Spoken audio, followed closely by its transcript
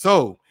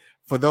So,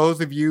 for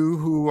those of you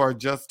who are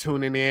just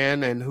tuning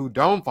in and who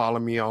don't follow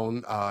me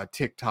on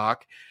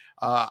TikTok,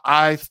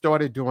 I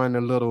started doing a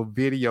little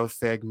video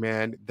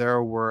segment.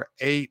 There were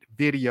 8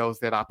 videos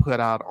that I put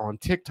out on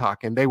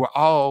TikTok, and they were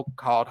all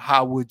called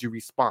How Would You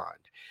Respond?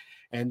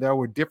 And there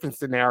were different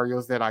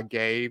scenarios that I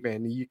gave,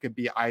 and you could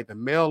be either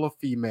male or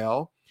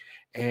female.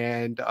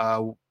 And,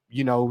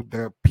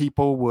 the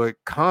people would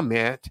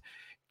comment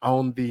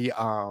on the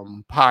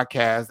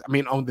podcast, I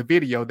mean, on the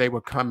video, they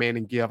would come in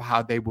and give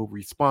how they will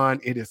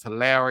respond. It is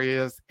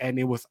hilarious. And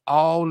it was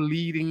all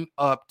leading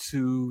up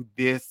to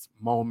this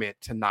moment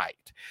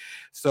tonight.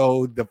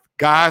 So the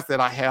guys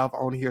that I have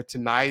on here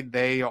tonight,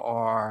 they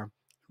are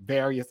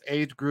various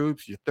age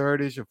groups, your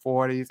 30s, your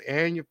 40s,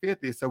 and your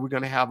 50s. So we're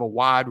going to have a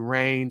wide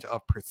range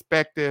of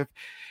perspective.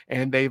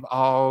 And they've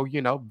all,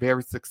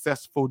 very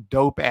successful,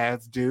 dope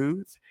ass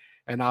dudes,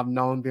 and I've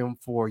known them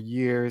for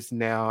years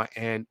now.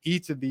 And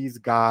each of these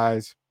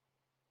guys,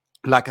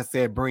 like I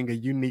said, bring a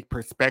unique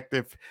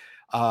perspective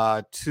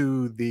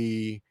to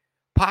the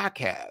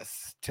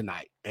podcast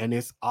tonight. And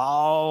it's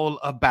all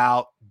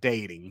about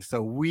dating.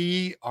 So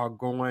we are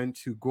going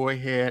to go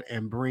ahead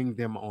and bring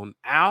them on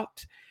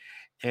out.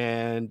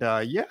 And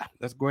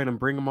let's go ahead and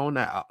bring them on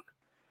out.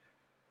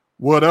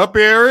 What up,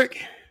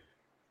 Eric?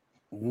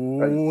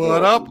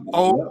 What up,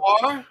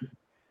 Omar?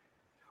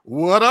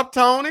 What up,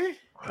 Tony?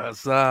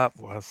 What's up?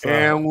 What's up?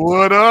 And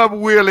what up,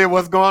 Willie?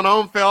 What's going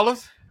on,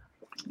 fellas?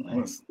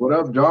 What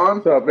up, John?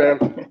 What's up,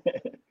 man?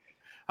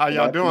 How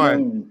y'all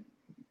doing?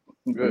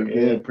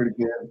 Good, pretty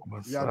good.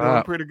 Y'all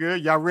doing pretty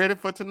good. Y'all ready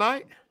for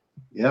tonight?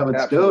 Yeah,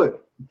 let's do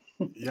it.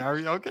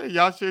 Y'all okay?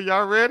 Y'all sure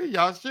y'all ready?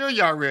 Y'all sure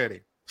y'all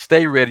ready?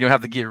 Stay ready. You don't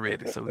have to get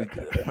ready. So we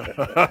good.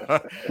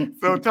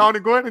 So, Tony,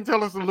 go ahead and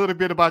tell us a little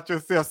bit about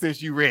yourself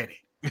since you're ready.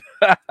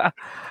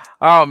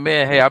 Oh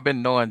man, hey, I've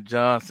been knowing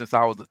John since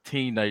I was a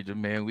teenager,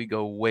 man. We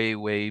go way,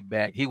 way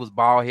back. He was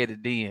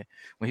bald-headed then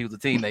when he was a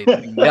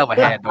teenager. He never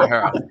had no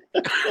hair.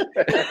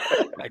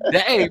 Like,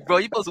 dang, bro,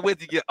 you supposed to wait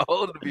to get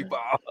older to be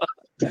bald.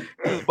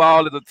 He was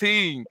bald as a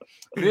teen.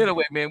 But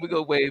anyway, man, we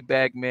go way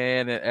back,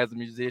 man. And as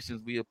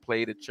musicians, we have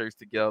played at church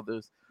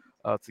together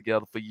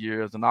for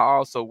years. And I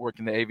also work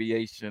in the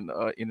aviation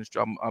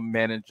industry. I'm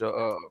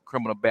manager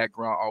criminal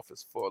background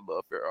office for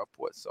Love Fair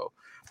Airport. So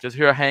just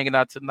here hanging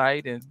out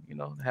tonight and,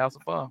 have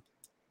some fun.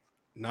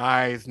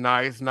 Nice.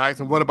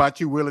 And what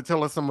about you, Willie?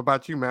 Tell us something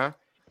about you, man.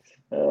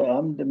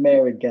 I'm the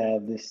married guy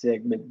of this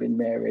segment. Been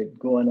married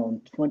going on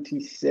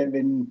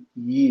 27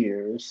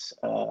 years.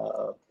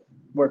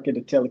 Work in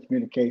the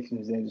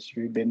telecommunications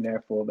industry. Been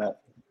there for about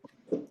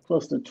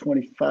close to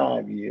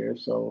 25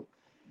 years. So,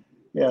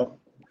 yeah,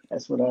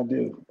 that's what I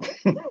do.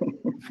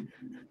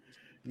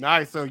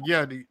 Nice. So,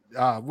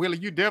 Willie,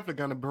 you're definitely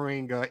going to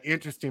bring an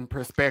interesting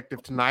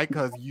perspective tonight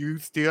because you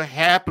still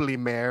happily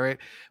married,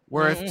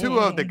 whereas 2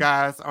 of the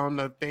guys on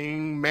the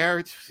thing,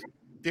 marriage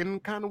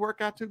didn't kind of work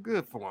out too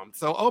good for them.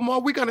 So,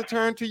 Omar, we're going to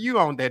turn to you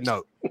on that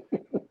note.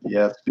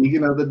 Yeah,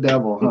 speaking of the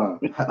devil,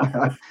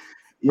 huh?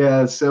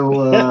 Yeah,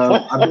 so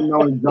I've been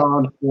knowing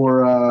John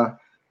for,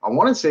 I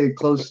want to say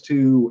close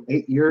to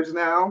 8 years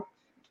now.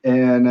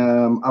 And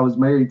I was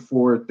married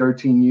for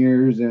 13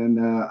 years,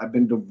 and I've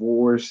been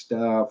divorced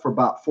for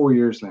about 4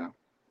 years now.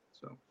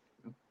 So,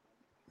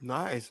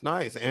 nice.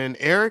 And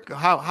Eric,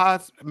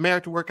 how's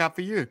marriage work out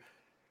for you?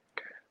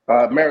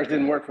 Marriage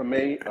didn't work for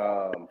me.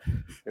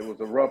 It was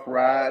a rough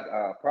ride.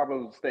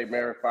 Probably stayed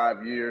married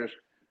 5 years.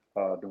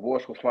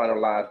 Divorce was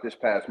finalized this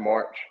past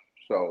March,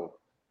 so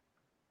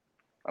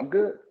I'm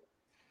good.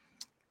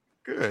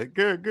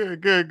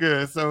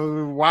 Good.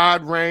 So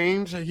wide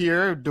range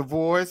here,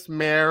 divorced,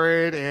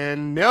 married,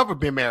 and never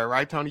been married,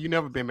 right, Tony? You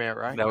never been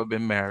married, right? Never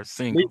been married.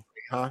 Single.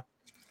 Huh?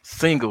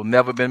 Single,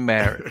 never been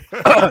married.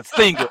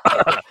 Single.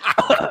 I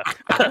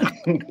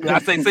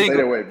say single. Stay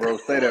that way, bro.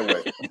 Stay that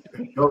way.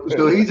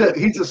 So he's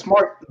the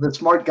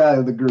smart guy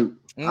of the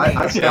group.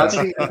 I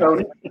see you,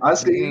 Tony. I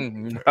see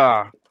you.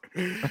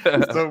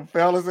 So,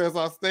 fellas, as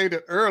I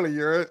stated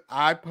earlier,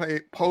 I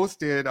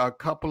posted a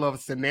couple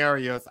of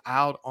scenarios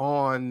out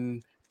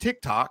on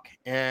TikTok,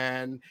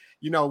 and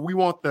we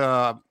want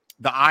the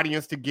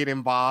audience to get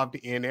involved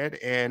in it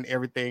and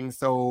everything.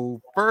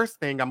 So, first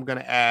thing I'm going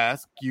to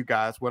ask you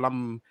guys, well,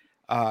 I'm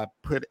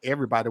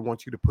everybody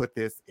wants you to put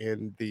this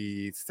in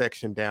the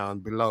section down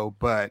below,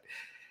 but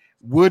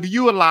would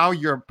you allow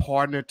your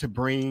partner to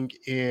bring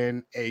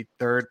in a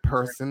third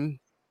person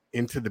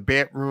into the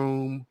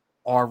bedroom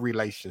or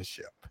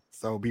relationship?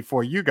 So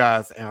before you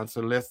guys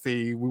answer, let's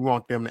see. We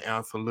want them to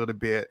answer a little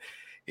bit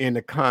in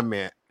the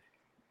comment.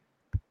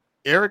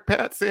 Eric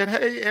Pat said,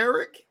 "Hey,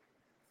 Eric."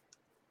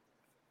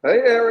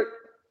 Hey, Eric.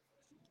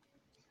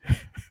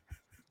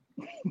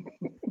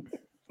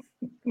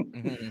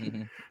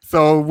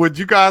 So would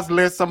you guys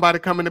let somebody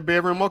come in the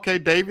bedroom? Okay,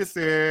 David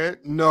said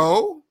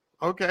no.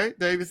 Okay,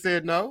 David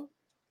said no.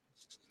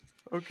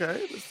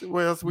 Okay, let's see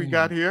what else we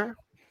got here.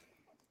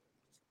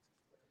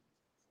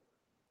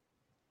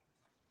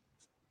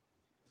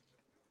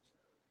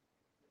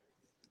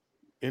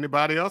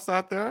 Anybody else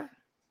out there?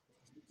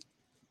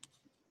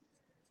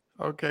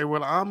 Okay,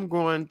 well, I'm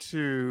going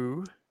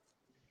to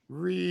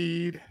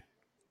read.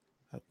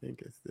 I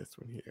think it's this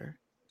one here.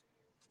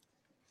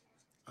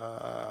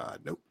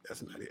 Nope,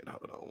 that's not it.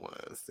 Hold on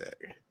one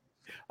second.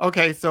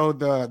 Okay, so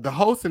the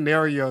whole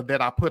scenario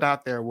that I put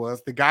out there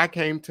was the guy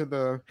came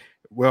to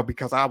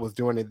because I was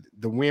doing it,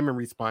 the women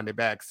responded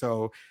back.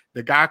 So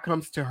the guy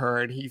comes to her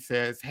and he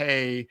says,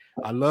 "Hey,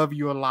 I love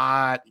you a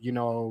lot.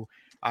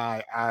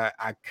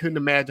 I couldn't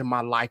imagine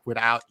my life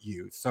without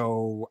you.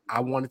 So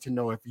I wanted to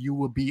know if you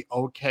would be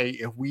okay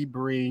if we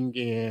bring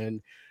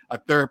in a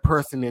third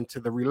person into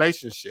the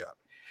relationship."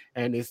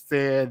 And it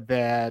said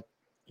that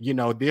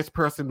this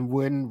person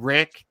wouldn't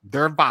wreck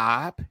their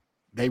vibe.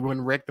 They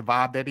wouldn't wreck the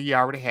vibe that he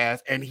already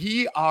has. And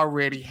he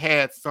already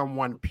had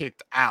someone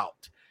picked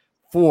out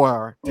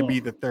to be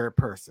the third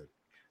person.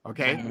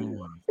 Okay.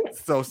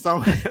 So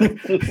some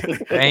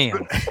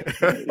Damn.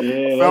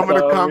 Yeah, some of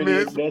the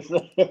already, comments. that's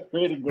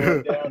already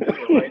going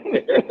downhill right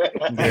there.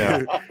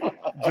 Yeah.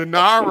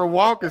 Janara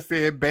Walker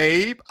said,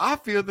 "Babe, I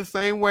feel the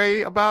same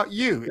way about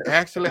you.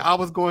 Actually, I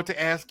was going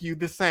to ask you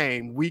the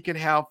same. We can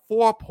have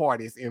 4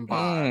 parties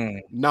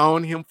involved.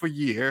 Known him for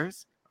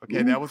years."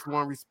 Okay, that was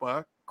one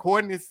response.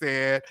 Courtney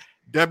said,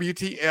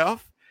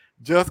 "WTF,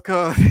 just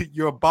because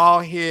your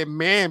bald head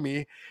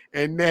mammy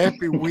and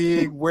nappy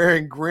wig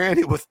wearing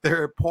granny was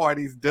third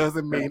parties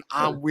doesn't mean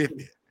I'm with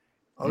it."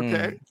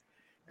 Okay.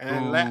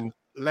 And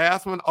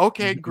last one.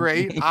 "Okay,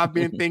 great. I've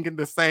been thinking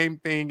the same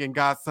thing and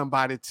got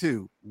somebody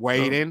too.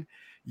 Waiting.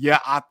 Yeah,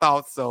 I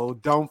thought so.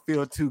 Don't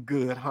feel too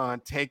good, hon.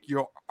 Take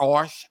your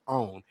arsh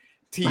on.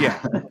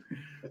 TF."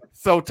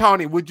 So,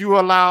 Tony, would you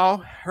allow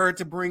her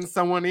to bring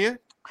someone in?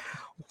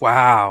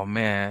 Wow,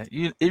 man.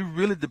 It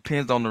really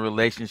depends on the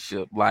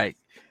relationship. Like,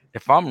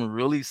 if I'm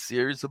really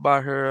serious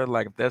about her,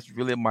 like if that's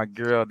really my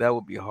girl, that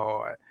would be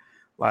hard.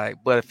 Like,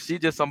 but if she's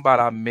just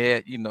somebody I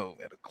met,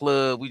 at a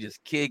club, we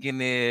just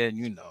kicking it,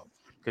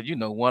 because a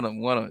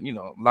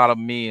lot of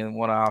men,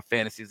 one of our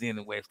fantasies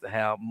anyway is to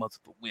have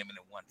multiple women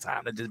at one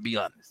time. Let's just be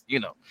honest.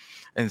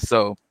 And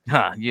so,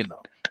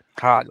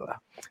 holla.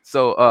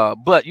 So,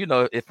 but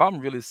if I'm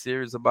really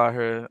serious about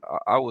her,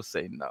 I would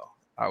say no.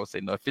 I would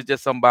say no. If it's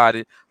just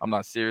somebody I'm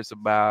not serious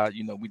about,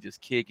 we just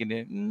kicking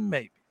it,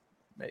 maybe.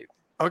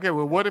 Okay,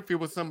 well, what if it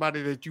was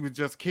somebody that you were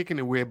just kicking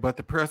it with, but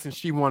the person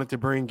she wanted to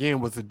bring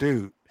in was a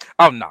dude?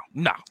 Oh no,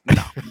 we're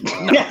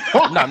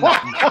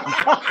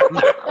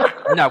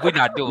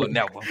not doing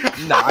that one.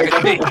 No, I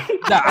can see.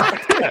 No.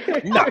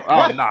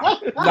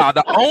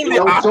 The only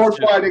sword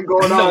option. fighting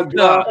going No, on,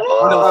 John.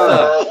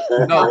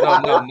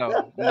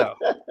 no.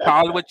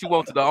 Call it what you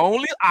want. The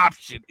only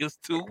option is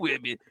 2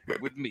 women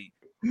with me.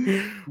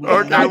 Okay.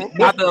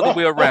 Not the other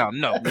way around.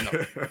 No.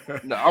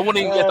 I won't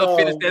even let her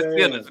finish that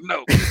sentence.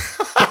 No.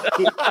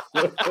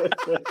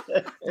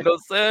 No,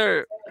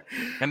 sir.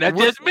 And that's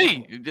just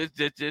me.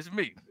 Just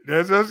me.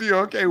 That's just you.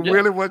 Okay, yeah.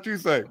 Willie, what you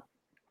say?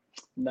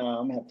 No,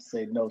 I'm gonna have to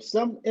say no.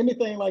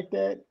 Anything like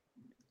that,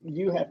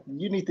 you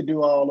need to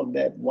do all of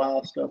that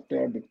wild stuff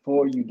there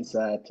before you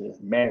decide to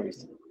marry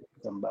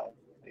somebody.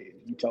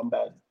 You talking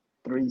about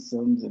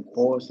threesomes and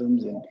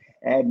foursomes and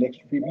adding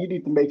extra people. You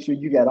need to make sure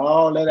you got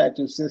all that at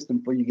your system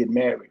before you get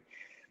married,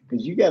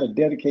 because you got to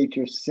dedicate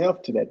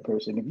yourself to that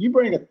person. If you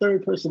bring a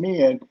third person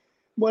in,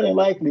 more than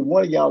likely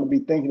one of y'all will be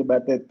thinking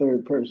about that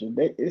third person.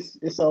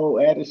 It's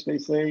old adage they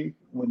say,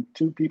 when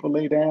 2 people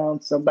lay down,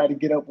 somebody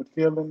get up with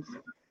feelings.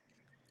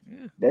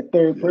 That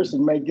third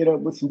person may get up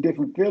with some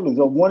different feelings,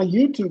 or one of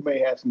you 2 may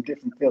have some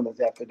different feelings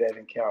after that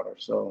encounter.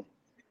 So,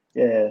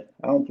 yeah,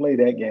 I don't play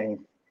that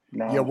game.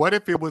 No. Yeah, what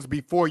if it was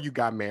before you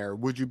got married?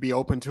 Would you be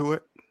open to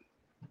it?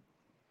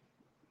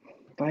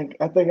 I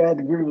think I had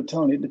to agree with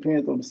Tony. It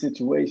depends on the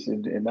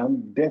situation, and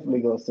I'm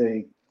definitely gonna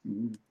say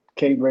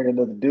can't bring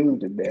another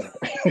dude in there.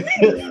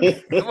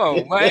 Come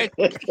on, man.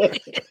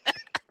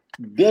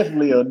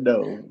 Definitely a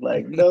no.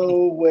 Like,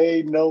 no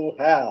way, no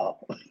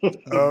how.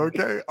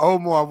 Okay.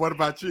 Omar, what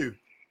about you?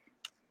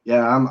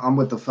 Yeah, I'm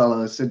with the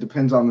fellas. It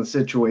depends on the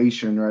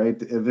situation,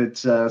 right? If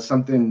it's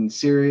something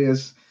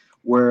serious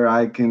where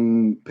I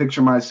can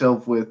picture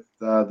myself with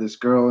this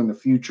girl in the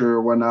future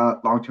or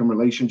whatnot, long-term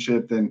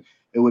relationship, then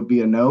it would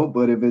be a no.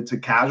 But if it's a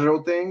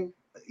casual thing,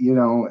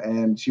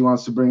 and she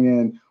wants to bring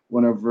in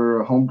one of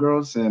her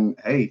homegirls, and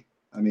hey,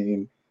 I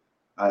mean,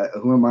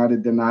 who am I to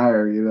deny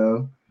her,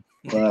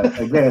 But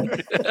again,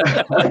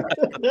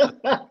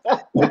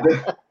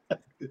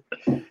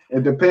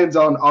 it depends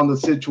on the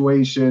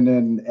situation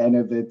and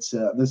if it's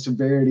the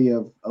severity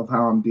of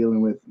how I'm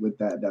dealing with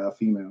that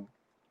female.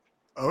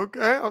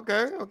 Okay.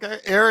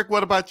 Eric,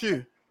 what about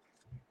you?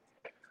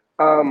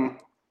 I'm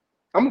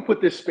gonna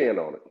put this spin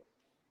on it.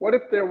 What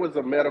if there was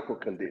a medical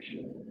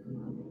condition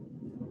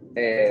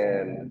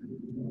and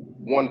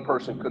one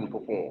person couldn't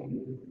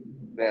perform?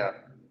 Now,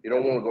 you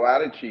don't want to go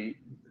out and cheat,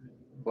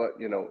 but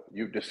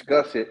you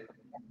discuss it.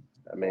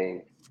 I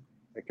mean,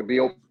 it could be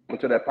open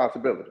to that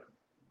possibility.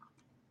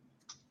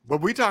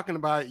 But we're talking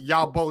about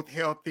y'all both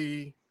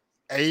healthy,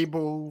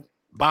 able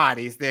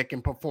bodies that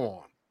can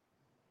perform.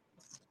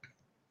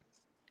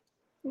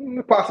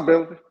 The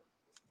possibility.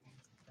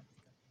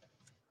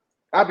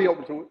 I'd be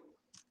open to it.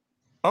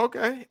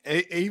 Okay.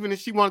 Even if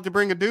she wanted to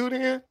bring a dude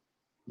in?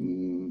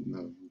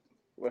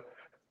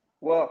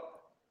 Well,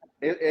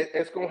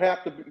 it's gonna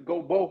have to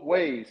go both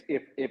ways.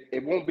 If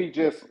it won't be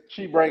just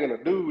she bringing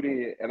a dude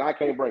in and I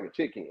can't bring a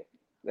chick in.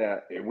 Now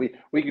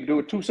we can do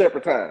it two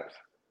separate times.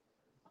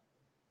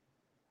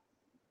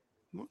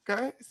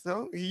 Okay,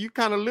 so you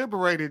kind of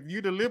liberated.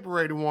 You the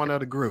liberated one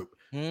of the group.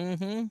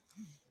 Mm-hmm.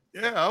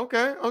 Yeah,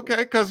 okay.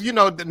 Because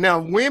now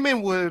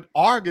women would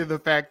argue the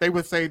fact they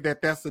would say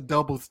that that's a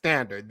double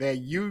standard. That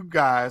you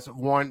guys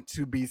want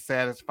to be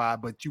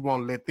satisfied, but you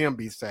won't let them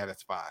be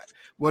satisfied.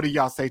 What do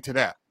y'all say to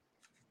that?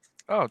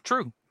 Oh,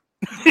 true.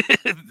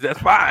 That's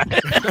fine.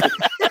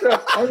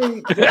 I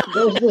mean,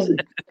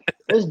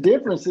 there's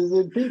differences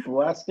in people.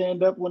 I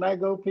stand up when I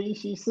go pee.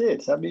 She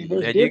sits. I mean,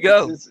 there's There you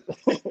go. differences.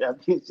 I mean,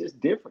 it's just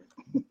different.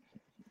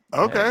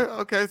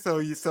 Okay.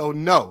 So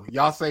no,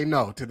 y'all say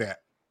no to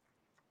that.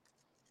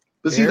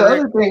 But see, the Eric?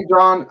 other thing,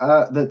 John,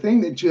 the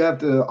thing that you have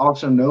to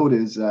also note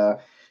is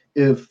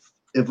if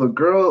a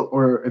girl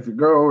or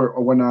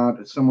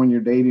whatnot, someone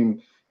you're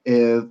dating,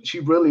 if she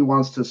really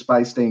wants to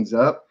spice things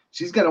up,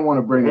 she's gonna want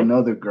to bring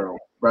another girl,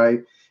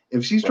 right?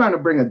 If she's trying to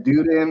bring a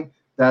dude in,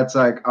 that's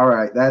like, all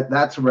right,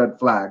 that's a red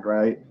flag,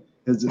 right?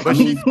 But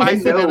she's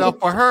spicing it up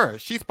for her.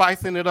 She's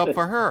spicing it up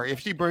for her if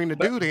she bring the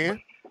dude in.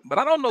 But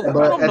I don't know. I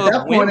But don't at know that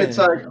if point, women. it's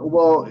like,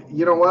 well,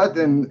 you know what?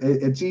 Then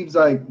it seems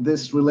like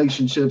this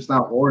relationship's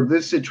not, or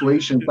this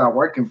situation's not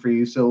working for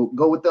you. So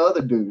go with the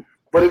other dude.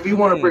 But if you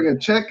want to bring a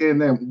chick in,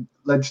 then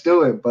let's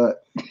do it.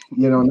 But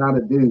not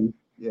a dude.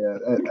 Yeah,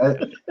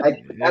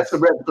 that's a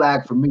red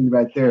flag for me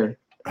right there.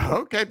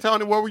 Okay,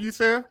 Tony, what were you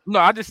saying? No,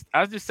 I just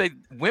say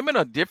women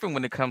are different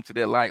when it comes to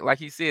that. Like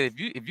he said,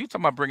 if you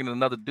talking about bringing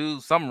another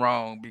dude, something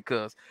wrong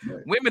because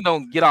women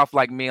don't get off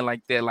like men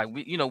like that. Like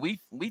we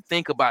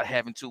think about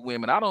having two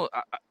women. I don't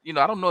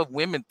know if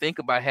women think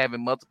about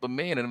having multiple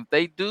men, and if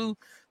they do,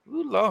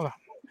 ooh Lord.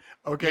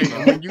 Okay,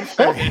 and when you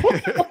say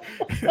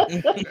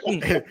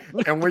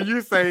and when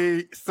you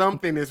say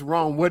something is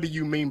wrong, what do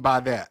you mean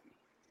by that?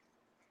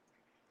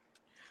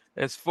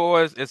 As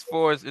far as it's,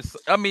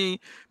 I mean,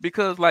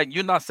 because like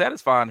you're not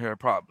satisfying her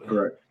probably,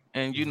 Correct.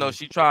 and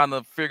she's trying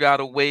to figure out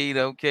a way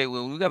to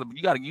well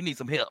you need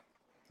some help,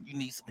 you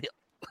need some help,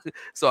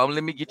 so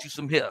let me get you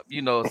some help,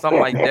 something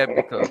like that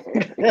because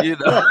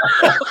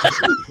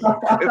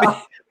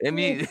let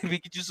me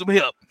get you some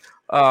help,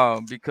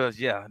 because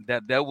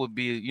that would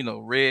be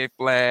red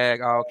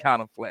flag, all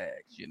kind of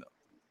flags.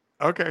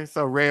 Okay,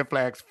 so red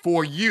flags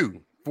for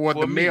you. For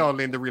the me. male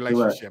in the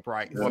relationship,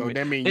 right? For So me.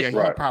 that means he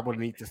probably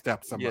needs to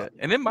step some up.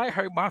 And it might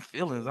hurt my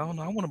feelings. I don't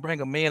know. I want to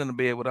bring a man in the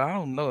bed, but I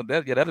don't know.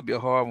 That'll be a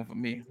hard one for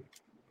me.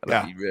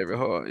 That'll be very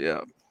hard.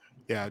 Yeah.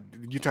 Yeah.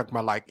 You talking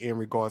about like in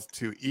regards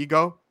to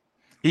ego?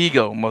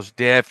 Ego, most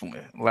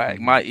definitely.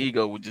 Like my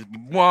ego would just be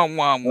wah.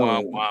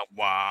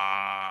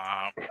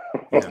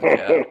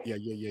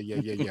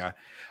 Yeah.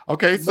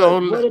 Okay, so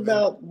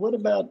what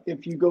about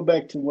if you go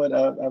back to what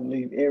I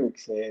believe Eric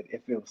said?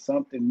 If it was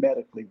something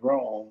medically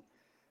wrong,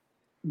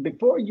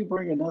 before you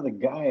bring another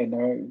guy in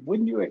there,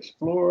 wouldn't you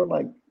explore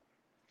like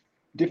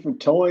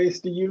different toys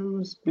to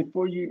use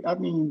before you? I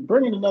mean,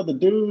 bringing another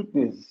dude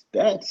that's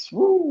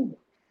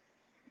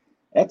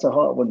a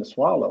hard one to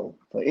swallow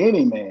for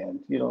any man.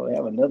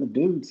 Have another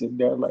dude sitting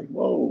there like,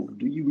 whoa,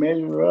 do you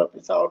measure up?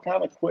 It's all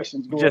kind of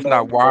questions going just on.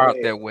 not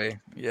wired that way.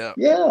 Yeah.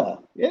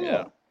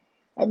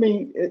 I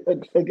mean,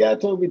 a guy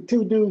told me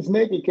two dudes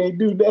naked can't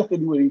do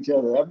nothing with each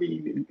other. I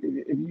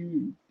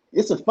mean,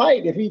 it's a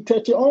fight if he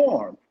touch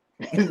your arm,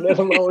 let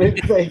alone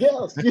anything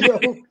else.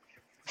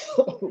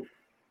 So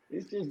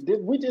it's just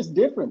we're just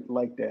different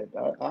like that.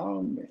 I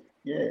don't.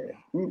 Yeah.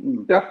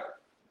 Mm-mm. Yeah.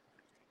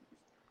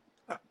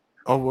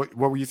 Oh, what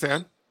were you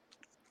saying?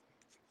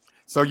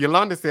 So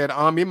Yolanda said,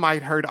 it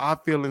might hurt our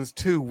feelings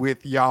too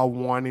with y'all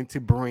wanting to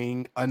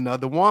bring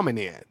another woman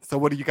in. So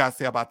what do you guys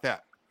say about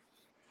that?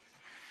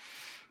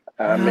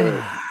 I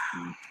mean,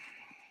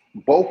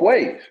 both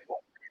ways,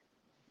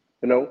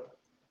 And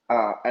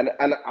I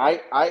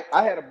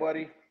had a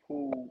buddy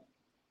who,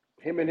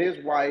 him and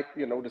his wife,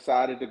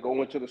 decided to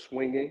go into the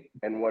swinging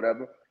and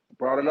whatever,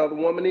 brought another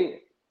woman in,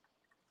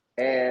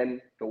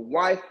 and the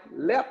wife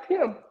left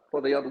him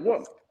for the other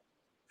woman.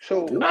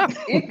 So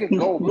it can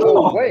go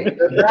both ways.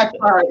 That's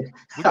right.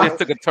 We just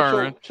took a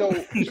turn. So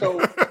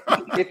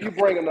if you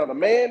bring another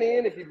man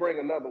in, if you bring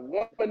another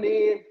woman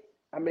in,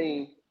 I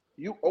mean,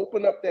 you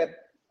open up that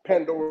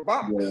Pandora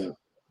box,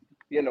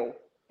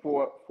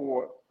 for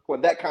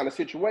that kind of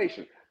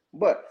situation.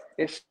 But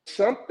it's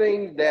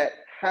something that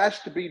has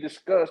to be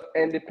discussed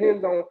and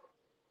depends on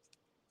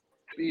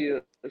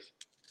is,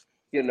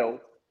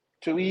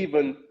 to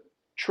even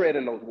tread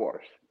in those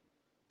waters.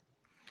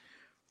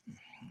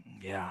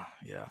 Yeah.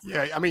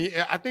 I mean,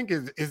 I think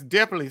it's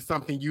definitely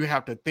something you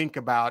have to think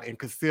about and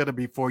consider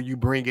before you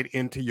bring it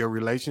into your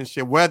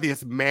relationship, whether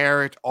it's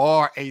marriage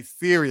or a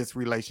serious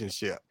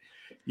relationship.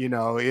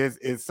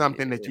 It's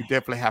something that you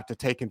definitely have to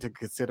take into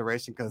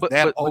consideration because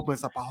that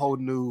opens up a whole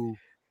new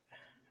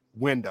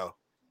window.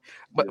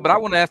 But I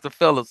want to ask the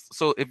fellas.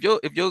 So if your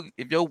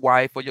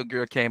wife or your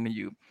girl came to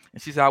you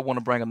and she said, I want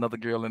to bring another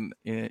girl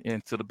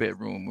into the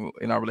bedroom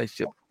in our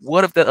relationship.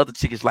 What if that other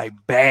chick is like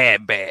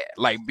bad,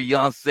 like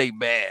Beyonce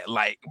bad,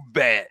 like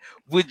bad?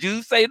 Would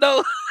you say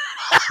no?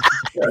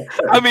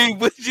 I mean,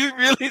 would you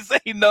really say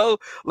no?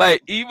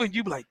 Like, even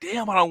you be like,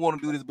 damn, I don't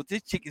want to do this, but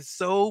this chick is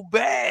so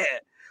bad.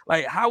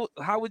 Like, how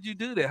would you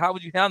do that? How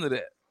would you handle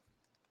that?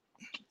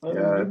 Yeah,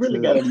 You it's really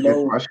a, got to it's a good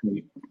know.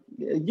 question.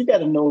 You got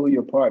to know who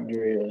your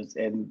partner is,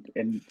 and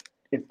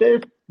if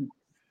they're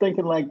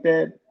thinking like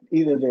that,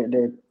 either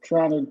they're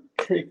trying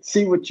to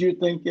see what you're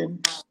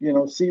thinking,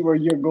 see where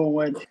you're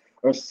going,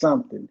 or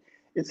something.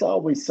 It's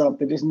always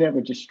something. It's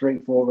never just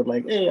straightforward.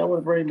 Like, hey, I want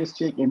to bring this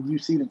chick, and you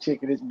see the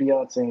chick, and it's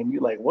Beyonce, and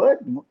you're like, what?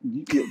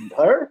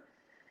 Her?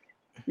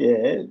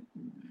 Yeah,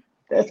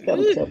 that's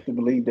kind of tough to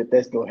believe that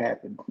that's gonna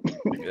happen.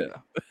 Yeah.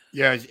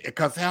 Yeah,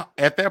 because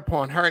at that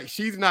point,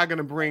 she's not going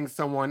to bring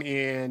someone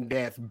in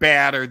that's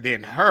badder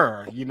than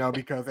her,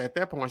 because at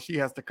that point she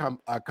has to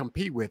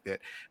compete with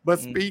it. But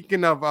Mm.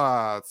 speaking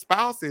of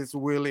spouses,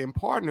 Willie, and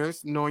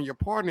partners, knowing your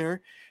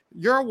partner,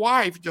 your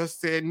wife just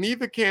said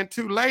neither can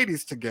two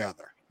ladies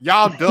together.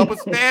 Y'all double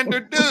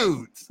standard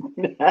dudes.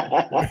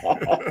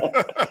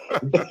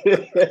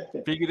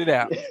 Figured it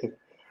out.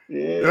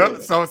 Yeah.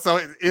 So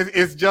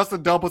it's just a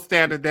double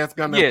standard that's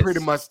gonna pretty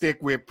Yes. much stick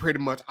with pretty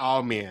much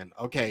all men.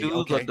 Okay, Dudes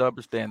are okay.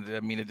 double standard.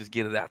 I mean, to just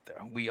get it out there.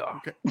 We are.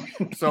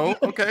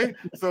 Okay.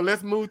 So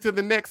let's move to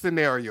the next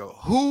scenario.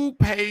 Who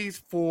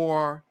pays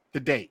for the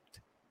date?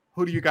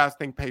 Who do you guys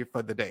think paid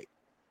for the date?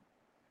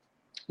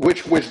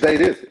 Which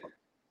date is it?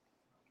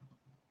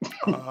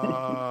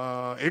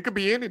 It could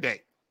be any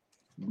date.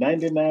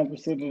 99%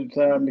 of the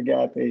time, the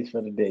guy pays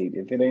for the date.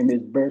 If it ain't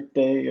his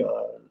birthday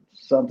or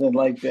something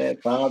like that,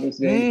 Father's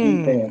Day,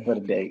 he paying for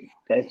the date.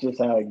 That's just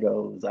how it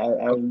goes.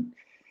 How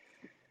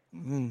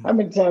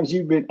many times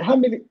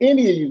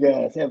any of you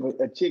guys have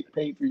a chick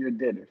pay for your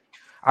dinner?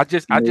 I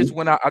just Me.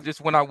 went out. I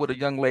just went out with a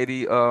young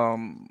lady.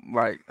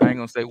 Like I ain't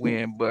gonna say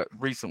when, but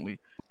recently,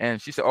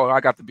 and she said, "Oh, I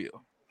got the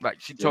bill."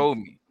 Like she Yeah. told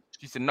me.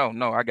 She said, "No,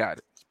 I got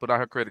it." She put out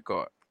her credit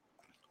card.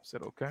 I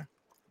said, "Okay."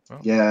 Well,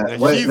 Yeah,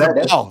 And what she's a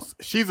that boss.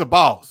 She's a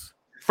boss.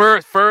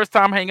 first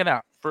time hanging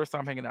out. First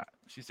time hanging out.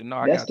 She said, "No,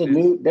 I got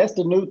this." That's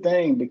the new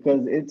thing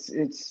because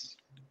it's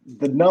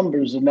the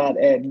numbers are not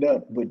adding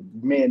up with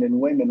men and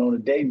women on a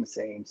dating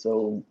scene.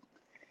 So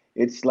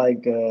it's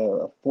like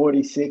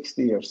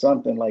 40-60 or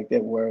something like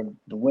that, where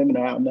the women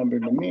are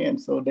outnumbering the men.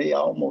 So they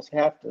almost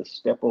have to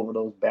step over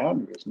those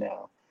boundaries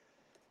now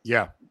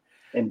Yeah.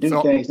 and do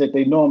So things that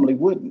they normally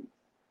wouldn't.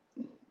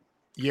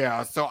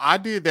 yeah, so I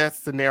did that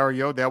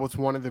scenario. That was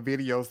one of the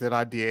videos that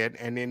I did.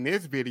 And in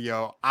this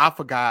video, I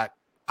forgot.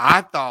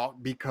 I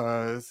thought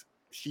because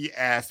she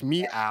asked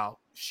me out,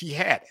 she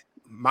had it.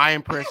 My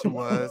impression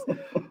was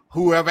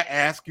whoever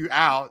asks you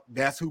out,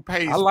 that's who I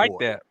pays like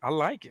for it. that. I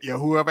like it. Yeah,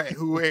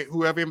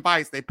 whoever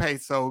invites, they pay.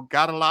 So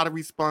got a lot of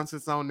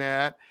responses on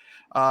that.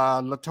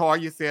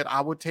 Latoya said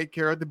I would take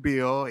care of the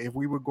bill. If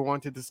we were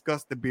going to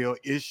discuss the bill,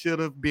 it should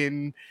have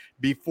been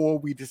before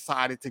we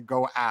decided to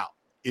go out.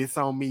 It's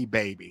on me,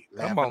 baby.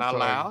 Come Laughing on, out Toya.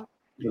 loud.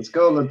 let's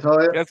go,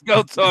 Latoya. Let's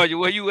go, Toya.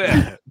 Where you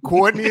at?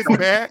 Courtney is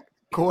back.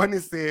 Courtney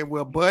said,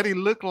 well, buddy,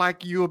 look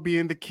like you'll be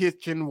in the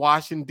kitchen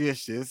washing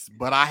dishes,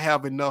 but I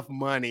have enough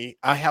money.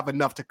 I have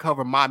enough to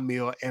cover my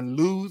meal and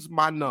lose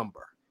my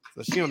number.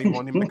 So she don't even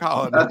want him to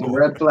call her no That's a more.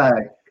 red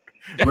flag.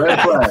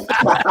 Red flag.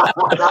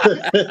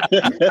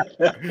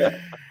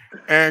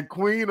 And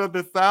Queen of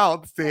the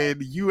South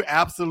said, you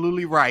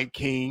absolutely right,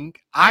 King.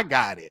 I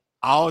got it.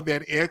 All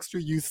that extra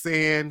you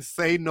saying,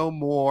 say no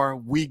more.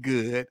 We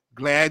good.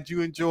 Glad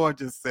you enjoyed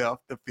yourself.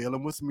 The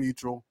feeling was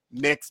mutual.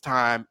 Next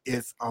time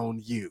it's on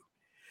you.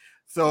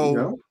 There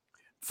you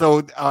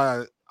So,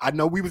 go. I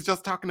know we was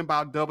just talking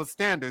about double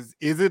standards.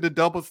 Is it a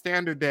double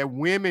standard that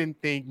women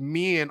think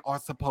men are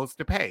supposed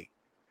to pay,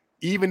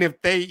 even if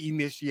they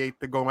initiate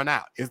the going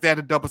out? Is that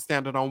a double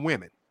standard on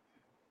women?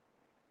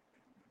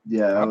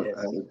 Yeah,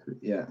 Yes.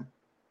 yeah.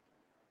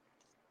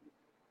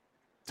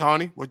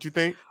 Tony, what you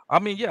think? I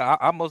mean, yeah,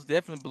 I most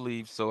definitely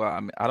believe so. I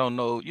mean, I don't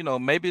know,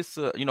 maybe it's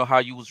how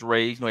you was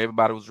raised.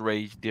 Everybody was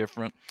raised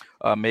different.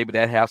 Maybe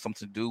that has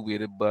something to do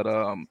with it. But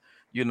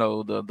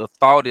the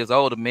thought is,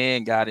 oh, the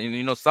man got it.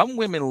 And some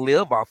women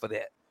live off of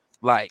that.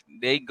 Like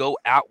they go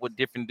out with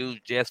different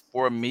dudes just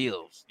for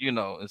meals.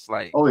 It's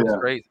like Oh it's yeah.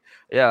 crazy.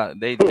 Yeah,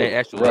 they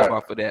actually live Right.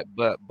 off of that.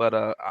 But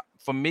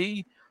for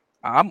me,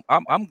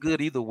 I'm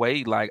good either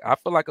way. Like I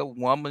feel like a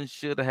woman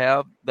should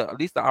have at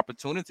least the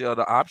opportunity or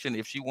the option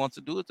if she wants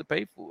to do it to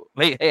pay for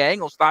it. Hey, I ain't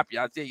gonna stop you.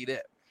 I'll tell you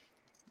that.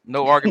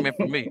 No argument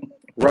for me.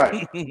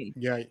 Right. And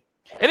Yeah,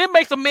 it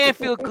makes a man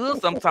feel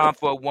good sometimes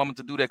for a woman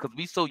to do that because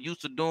we so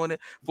used to doing it.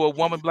 For a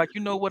woman, be like,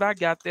 you know what, I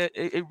got that.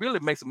 It really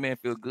makes a man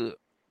feel good.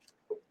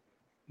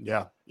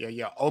 yeah.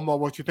 Omar,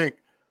 what you think?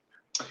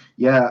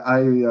 Yeah,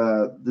 I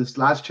this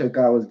last chick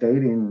I was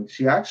dating,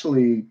 she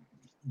actually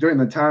during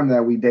the time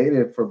that we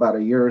dated for about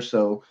a year or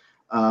so,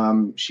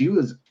 she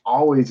was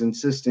always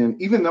insistent,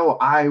 even though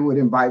I would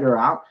invite her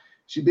out,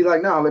 she'd be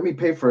like, no, let me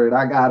pay for it.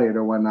 I got it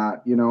or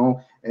whatnot.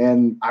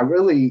 And I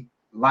really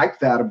like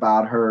that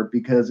about her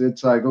because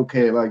it's like,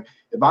 okay, like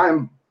if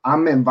I'm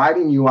I'm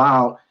inviting you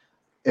out.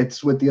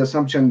 It's with the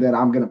assumption that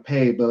I'm going to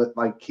pay. But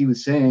like he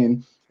was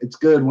saying, it's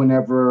good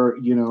whenever,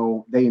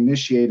 they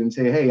initiate and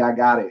say, hey, I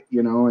got it,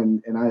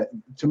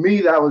 to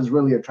me, that was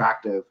really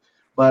attractive.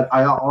 But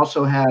I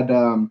also had,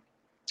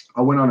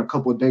 I went on a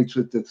couple of dates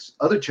with this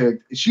other chick.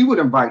 She would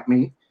invite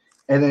me,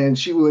 and then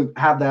she would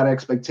have that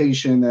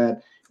expectation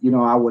that,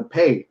 I would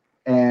pay.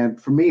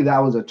 And for me, that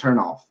was a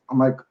turnoff. I'm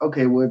like,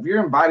 okay, well, if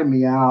you're inviting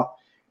me out,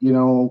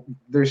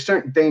 there's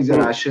certain things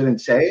that I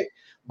shouldn't say,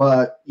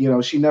 but,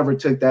 she never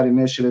took that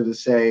initiative to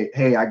say,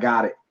 hey, I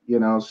got it,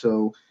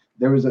 so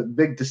there was a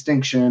big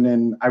distinction.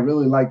 And I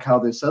really like how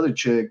this other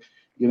chick,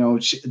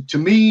 to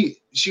me,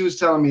 she was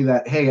telling me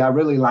that, hey, I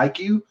really like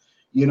you,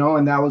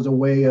 and that was a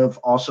way of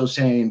also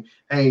saying,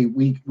 hey,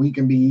 we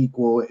can be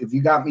equal. If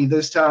you got me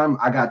this time,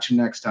 I got you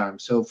next time.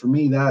 So for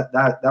me,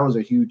 that was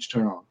a huge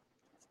turn on.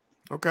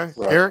 Okay.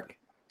 Right.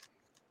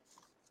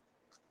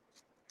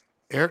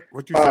 Eric,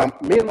 what you say?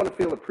 Men want to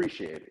feel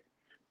appreciated.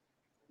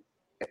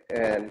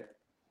 And,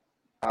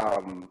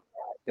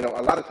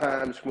 a lot of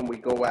times when we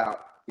go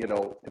out,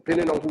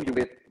 depending on who you're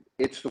with,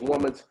 it's the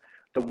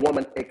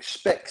woman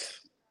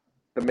expects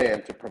the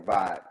man to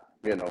provide,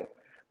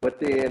 but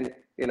then,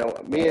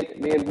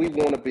 men, we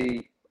want to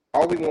be,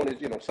 all we want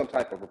is, some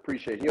type of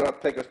appreciation. You don't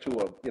have to take us to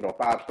a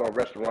 5-star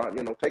restaurant,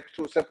 take us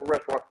to a simple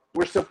restaurant.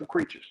 We're simple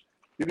creatures.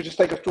 You can just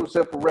take us to a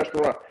simple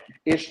restaurant.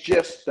 It's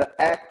just the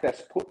act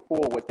that's put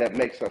forward that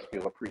makes us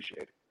feel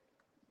appreciated.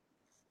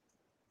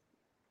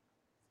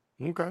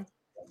 Okay.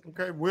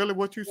 Willie,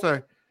 what you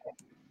say?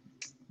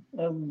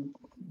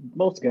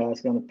 Most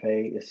guys gonna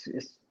pay. It's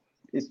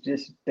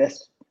just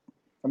that's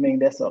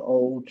an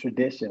old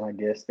tradition, I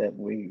guess, that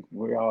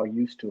we're all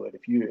used to it.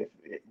 If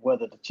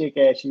whether the chick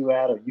asks you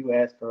out or you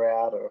ask her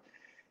out or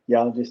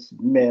y'all just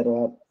met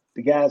up,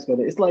 the guy's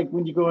gonna. It's like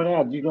when you're going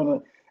out, you're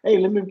gonna, hey,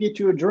 let me get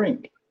you a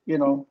drink.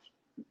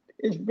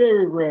 It's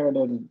very rare that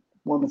a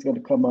woman's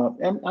gonna come up.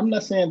 And I'm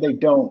not saying they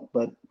don't,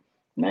 but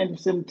 90%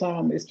 of the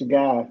time it's the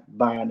guy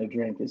buying the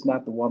drink. It's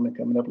not the woman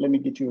coming up. Let me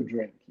get you a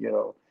drink.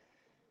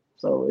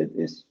 So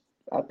it's.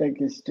 I think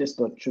it's just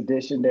a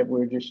tradition that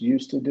we're just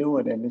used to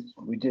doing, and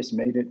we just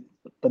made it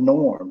the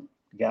norm.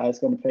 The guy's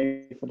going to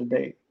pay for the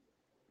date.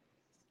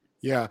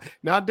 Yeah.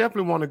 Now, I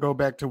definitely want to go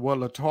back to what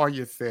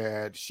LaToya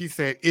said. She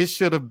said it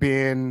should have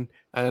been,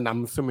 and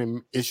I'm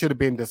assuming it should have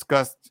been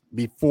discussed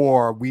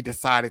before we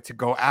decided to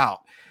go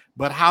out.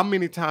 But how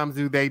many times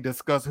do they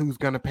discuss who's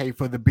going to pay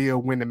for the bill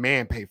when the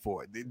man pay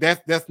for it?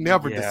 That's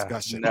never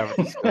discussion. Never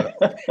discussed.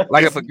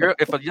 Like if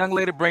a young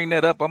lady bring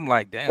that up, I'm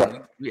like,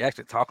 damn, we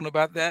actually talking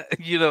about that?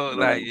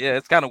 Like, yeah,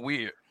 it's kind of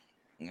weird.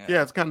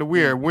 Yeah, it's kind of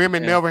weird.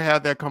 Women never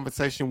have that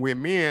conversation with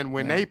men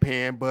when they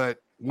paying, but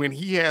when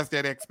he has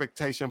that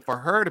expectation for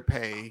her to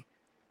pay,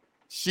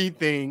 she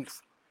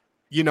thinks,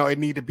 it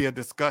need to be a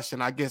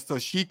discussion, I guess, so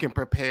she can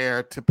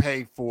prepare to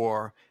pay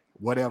for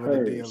whatever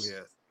the deal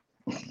is.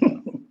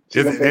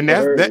 And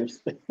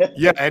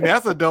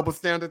that's a double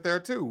standard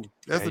there too.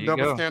 That's a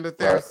double standard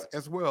there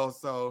as well.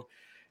 So,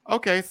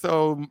 okay,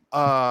 so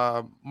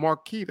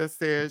Marquita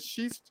says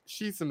she's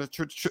a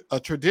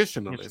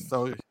traditionalist,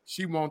 so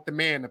she wants the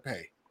man to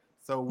pay.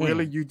 So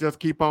Willie, you just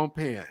keep on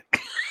paying.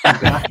 You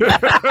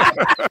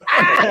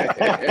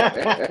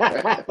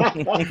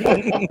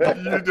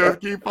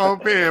just keep on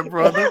paying,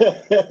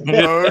 brother.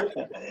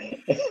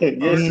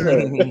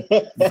 Okay.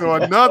 So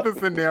another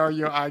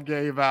scenario I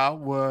gave out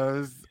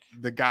was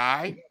the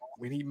guy,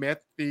 when he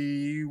met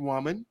the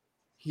woman,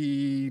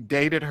 he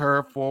dated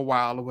her for a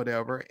while or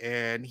whatever,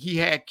 and he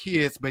had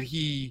kids, but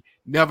he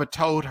never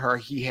told her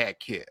he had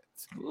kids.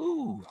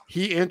 Ooh.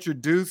 He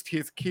introduced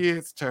his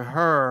kids to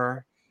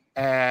her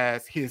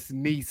as his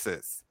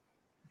nieces.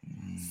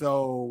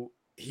 So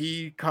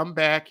he come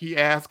back, he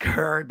asked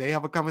her, they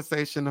have a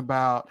conversation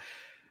about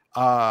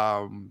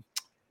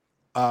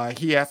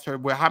he asked her,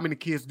 well, how many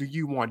kids do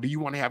you want? Do you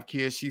want to have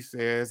kids? She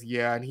says,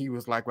 yeah. And he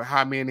was like, well,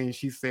 how many? And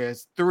she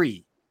says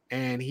 3.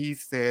 And he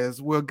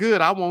says, well,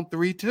 good, I want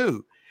 3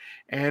 too.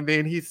 And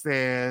then he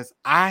says,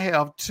 I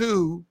have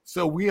 2,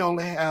 so we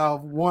only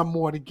have 1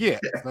 more to get.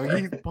 So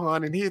he's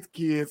pawning his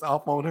kids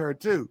off on her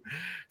too.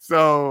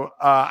 So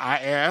I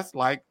asked,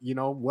 like,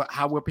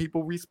 how will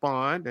people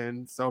respond?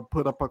 And so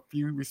put up a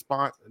few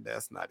responses.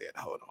 That's not it.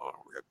 Hold on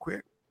real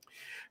quick.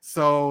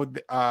 So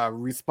the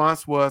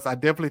response was, I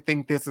definitely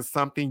think this is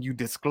something you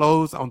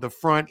disclose on the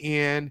front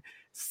end.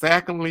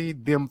 Secondly,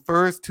 them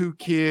first 2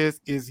 kids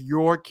is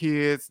your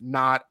kids,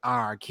 not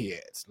our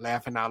kids.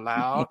 Laughing out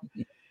loud.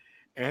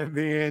 And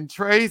then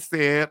Trey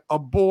said,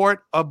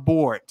 abort.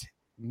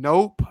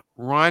 Nope.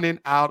 Running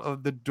out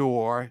of the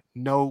door.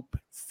 Nope.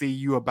 See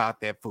you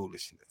about that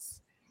foolishness.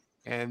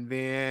 And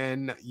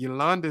then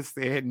Yolanda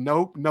said,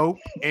 nope,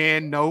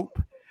 and nope.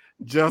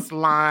 Just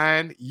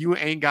lying. You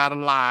ain't got to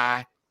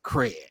lie,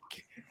 Craig.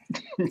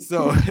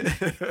 So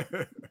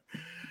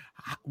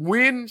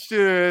when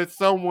should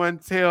someone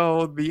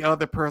tell the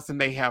other person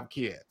they have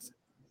kids?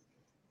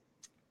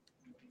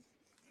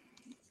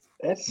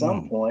 At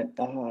some point,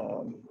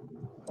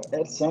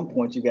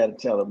 you got to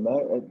tell them.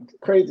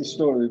 Crazy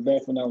story.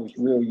 Back when I was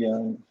real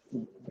young,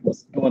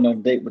 was going on a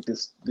date with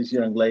this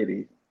young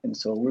lady, and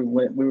so we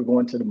were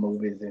going to the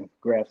movies and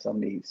grabbed some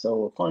meat.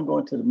 So upon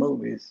going to the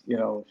movies, she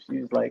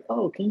was like,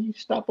 "Oh, can you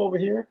stop over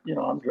here?"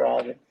 I'm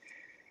driving,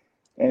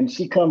 and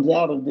she comes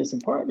out of this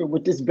apartment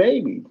with this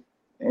baby,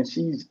 and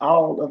she's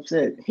all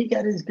upset. He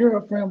got his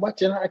girlfriend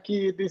watching our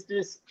kid.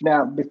 This.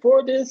 Now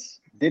before this,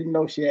 didn't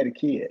know she had a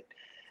kid.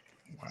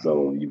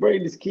 So you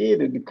bring this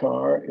kid in the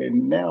car,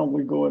 and now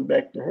we're going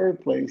back to her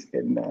place.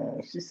 And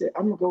she said,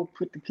 "I'm gonna go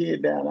put the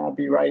kid down. I'll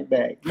be right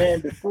back."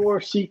 Man,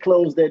 before she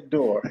closed that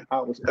door,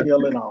 I was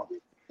peeling off.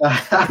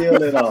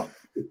 Peeling off.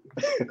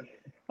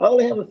 I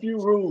only have a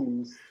few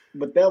rules,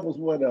 but that was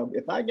one of them.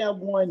 If I got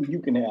one, you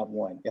can have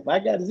one. If I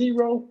got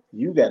zero,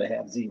 you gotta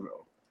have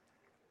zero.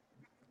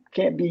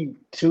 Can't be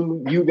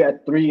two, you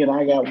got three, and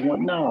I got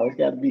one. No, it's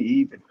got to be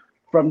even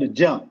from the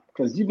jump,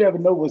 because you never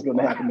know what's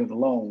gonna happen in the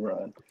long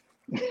run.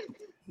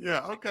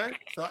 Yeah, okay.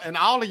 So, and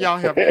all of y'all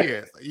have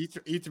kids.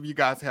 Each of you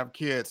guys have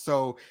kids.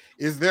 So,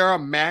 is there a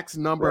max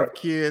number of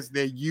kids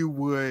that you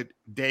would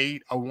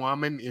date a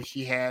woman if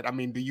she had? I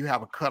mean, do you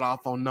have a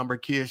cutoff on number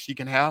of kids she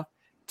can have,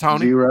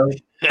 Tony? 0.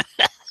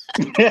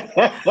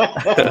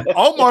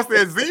 Almost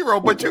at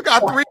 0, but you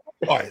got 3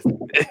 boys.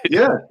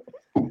 Yeah.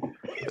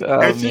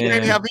 And she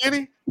can't have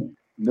any?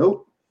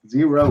 Nope.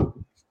 0.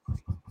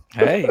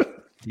 Hey,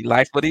 he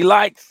likes what he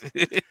likes.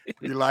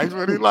 He likes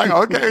what he likes.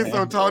 Okay,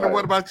 so Tony,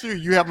 what about you?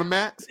 You have a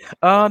max?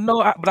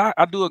 No, but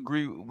I do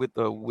agree with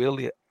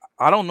Willie.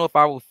 I don't know if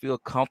I would feel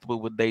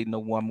comfortable with dating a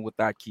woman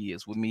without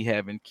kids, with me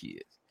having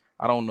kids.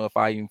 I don't know if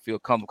I even feel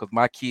comfortable because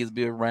my kids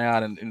be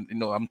around,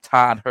 and I'm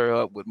tying her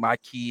up with my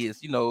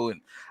kids,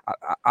 and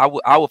I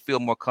would feel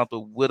more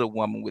comfortable with a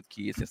woman with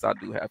kids since I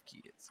do have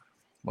kids,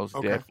 most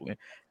definitely.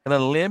 And a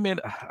limit,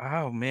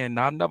 oh man,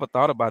 I never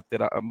thought about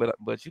that.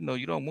 But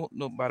you don't want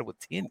nobody with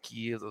 10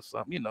 kids or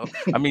something,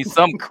 I mean,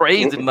 some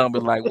crazy number.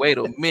 Like, wait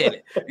a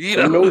minute,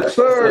 No,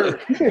 sir.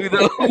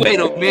 Wait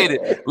a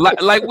minute.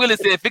 Like Willie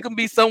said, if it can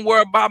be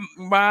somewhere about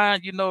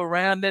mine,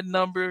 around that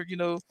number,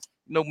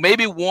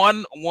 maybe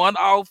one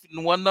off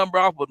and one number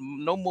off, but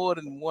no more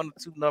than 1 or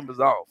 2 numbers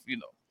off,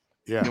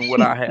 Yeah. than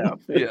what I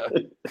have. Yeah.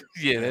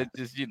 Yeah, that's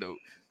just,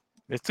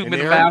 there's too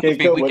many Eric, mouths to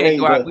feed. We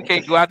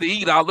can't go out to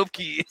eat all them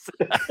kids.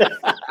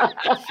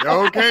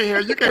 Okay, here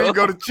you can't even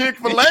go to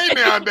Chick-fil-A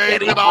nowadays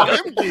with all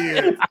them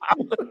kids.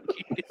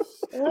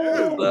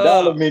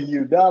 Dollar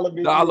menu.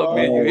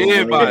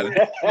 Everybody,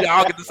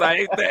 y'all get the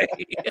same thing.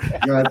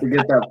 You have to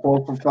get that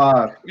 4 for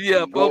 $5.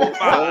 Yeah, 4 for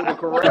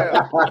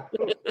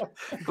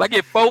 $5. Like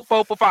get 4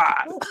 for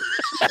 $5.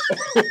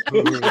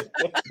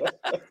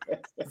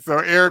 So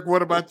Eric,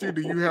 what about you?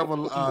 Do you have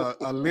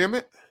a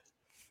limit?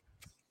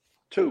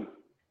 2.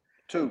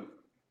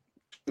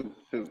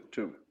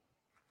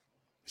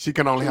 She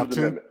can only have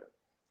 2. Limit.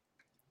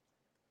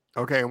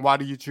 Okay, and why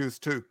do you choose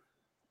 2?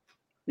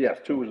 Yes,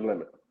 2 is the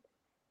limit.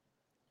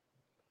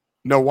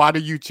 No, why do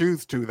you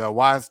choose 2 though?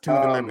 Why is 2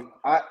 the limit?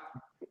 I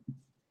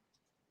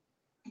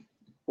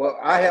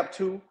have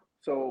 2,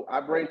 so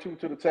I bring 2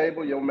 to the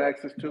table. Your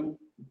max is 2.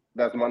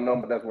 That's my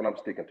number. That's what I'm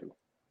sticking to.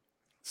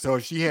 So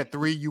if she had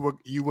 3, you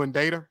wouldn't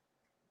date her?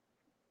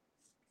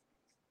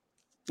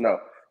 No,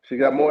 she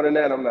got more than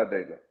that. I'm not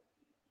dating her.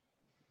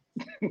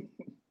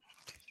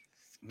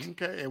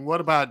 Okay, and what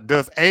about,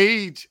 does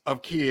age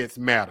of kids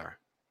matter?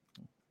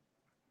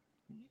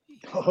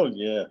 Oh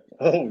yeah.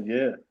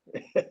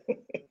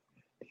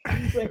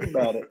 Think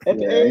about it.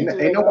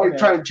 Ain't nobody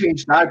trying to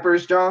change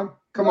diapers, John.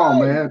 Come on,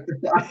 man.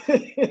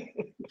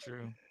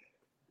 True.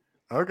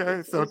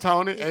 Okay, so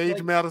Tony,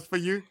 age matters for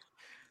you?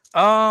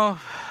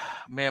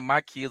 Man, my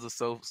kids are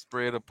so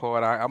spread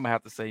apart. I'm gonna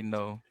have to say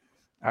no.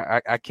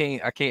 I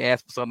can't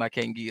ask for something I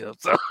can't give.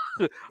 So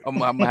I'm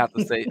gonna have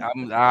to say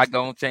I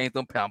gonna change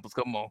them pampers.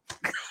 Come on.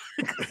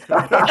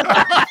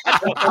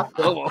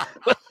 Come on.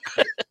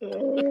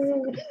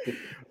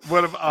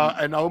 What if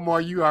and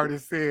Omar, you already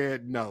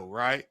said no,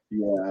 right?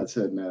 Yeah, I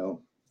said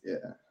no.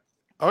 Yeah.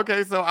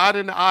 Okay, so out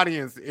in the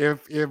audience,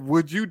 if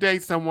would you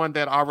date someone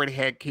that already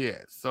had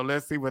kids? So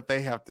let's see what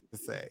they have to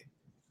say.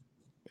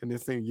 And it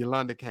seems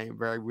Yolanda came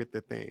very with the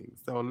thing.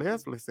 So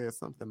Leslie said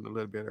something a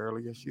little bit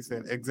earlier. She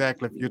said,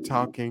 exactly, if you're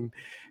talking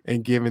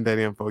and giving that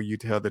info, you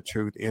tell the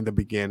truth in the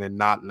beginning,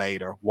 not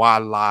later. Why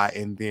lie?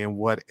 And then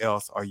what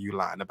else are you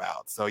lying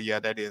about? So yeah,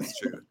 that is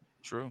true.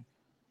 True.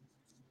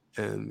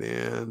 And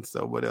then,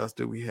 so what else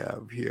do we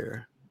have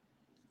here?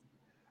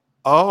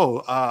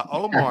 Oh,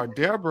 Omar,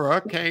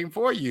 Deborah came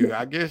for you.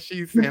 I guess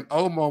she said,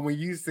 Omar, when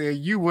you said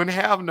you wouldn't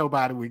have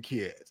nobody with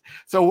kids.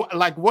 So,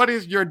 like, what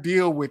is your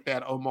deal with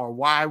that, Omar?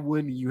 Why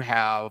wouldn't you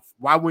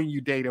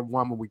date a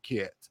woman with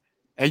kids?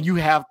 And you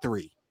have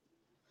 3.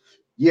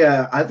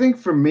 Yeah, I think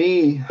for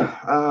me,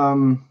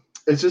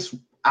 it's just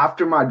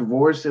after my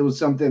divorce, it was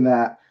something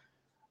that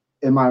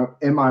in my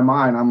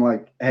mind, I'm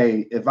like,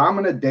 hey, if I'm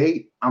gonna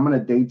date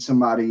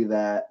somebody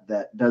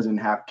that doesn't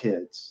have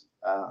kids.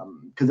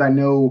 Because I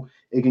know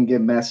it can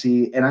get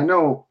messy, and I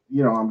know,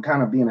 I'm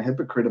kind of being a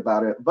hypocrite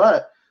about it,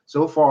 but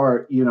so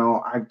far,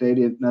 I've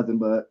dated nothing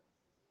but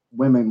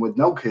women with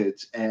no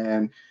kids,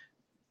 and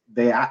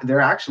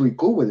they're actually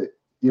cool with it.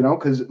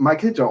 because my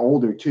kids are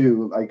older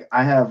too. Like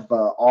I have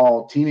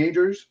all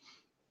teenagers,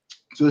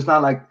 so it's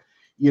not like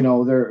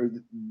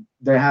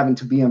they're having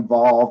to be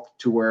involved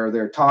to where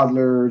they're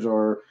toddlers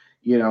or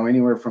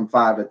anywhere from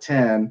 5 to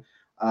 10.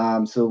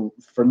 So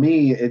for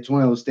me, it's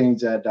one of those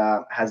things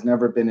that has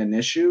never been an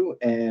issue,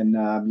 and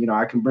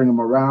I can bring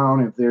them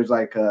around if there's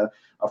like a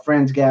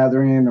friends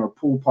gathering or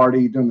pool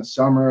party during the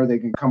summer. They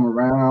can come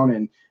around,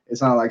 and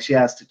it's not like she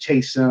has to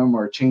chase them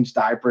or change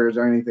diapers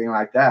or anything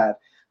like that.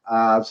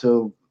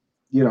 So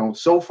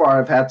so far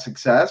I've had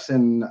success,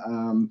 and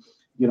I'm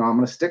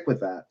going to stick with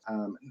that.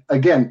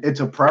 Again, it's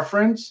a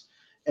preference.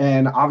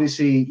 And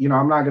obviously,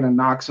 I'm not going to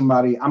knock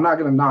somebody. I'm not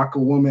going to knock a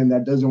woman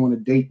that doesn't want to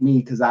date me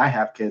because I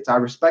have kids. I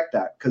respect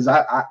that because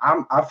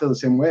I feel the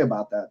same way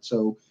about that.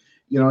 So,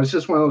 it's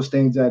just one of those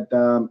things that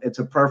it's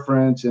a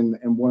preference and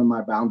one of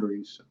my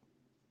boundaries.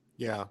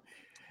 Yeah.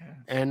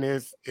 And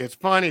it's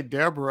funny,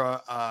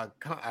 Deborah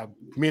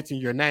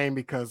mentioned your name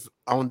because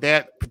on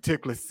that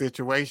particular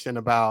situation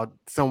about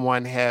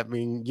someone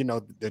having,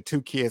 the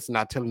two kids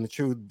not telling the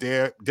truth,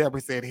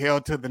 Deborah said,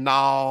 hell to the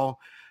no,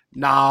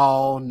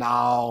 no,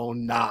 no,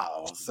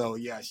 no. So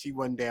yeah, she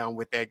wasn't down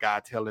with that guy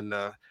telling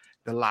the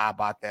lie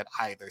about that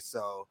either.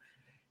 So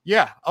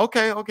yeah,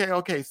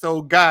 okay.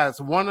 So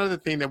guys, one other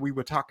thing that we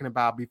were talking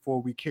about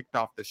before we kicked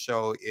off the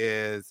show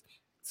is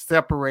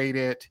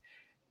separated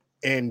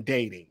and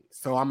dating.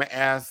 So I'm gonna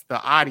ask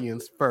the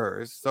audience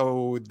first.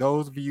 So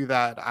those of you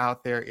that are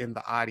out there in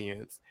the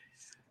audience,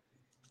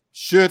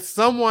 should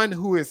someone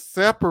who is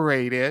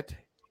separated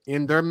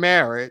in their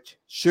marriage,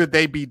 should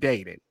they be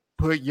dated?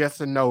 Put yes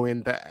or no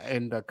in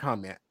the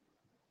comment.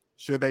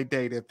 Should they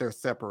date if they're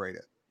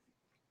separated?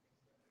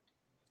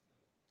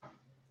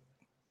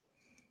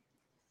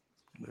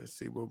 Let's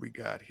see what we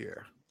got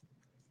here.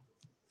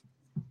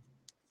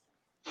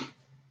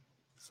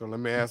 So let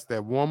me ask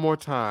that one more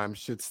time.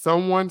 Should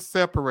someone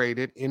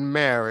separated in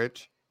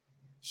marriage,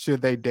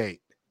 should they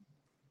date?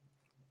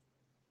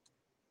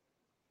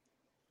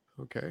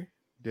 Okay.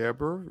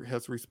 Deborah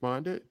has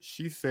responded.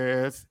 She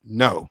says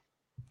no.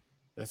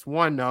 That's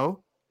one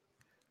no.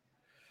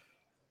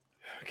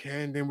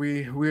 Okay, and then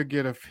we'll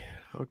get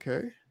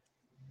okay.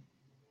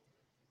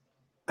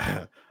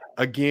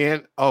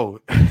 Again,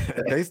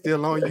 they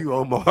still on you,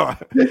 Omar.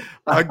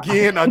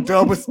 Again, a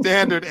double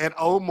standard at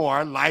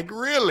Omar. Like,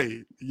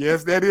 really?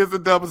 Yes, that is a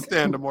double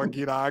standard,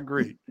 Marquita. I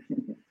agree.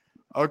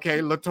 Okay,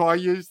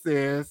 Latoya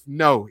says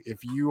no.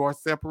 If you are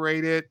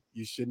separated,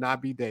 you should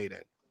not be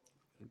dated.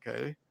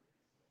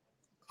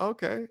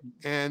 Okay.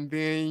 And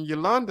then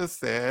Yolanda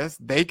says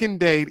they can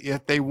date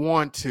if they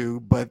want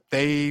to, but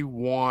they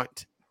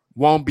won't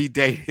be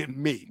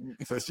dating me.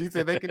 So she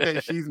said they can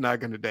date. She's not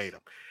going to date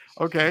them.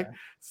 Okay.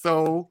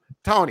 So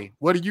Tony,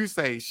 what do you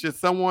say? Should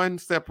someone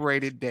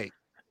separated date?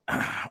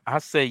 I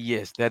say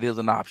yes, that is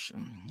an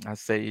option. I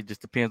say it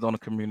just depends on the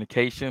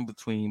communication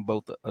between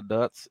both the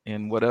adults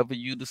and whatever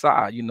you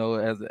decide,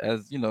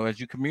 as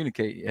you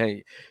communicate.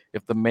 Hey,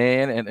 if the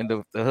man and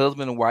the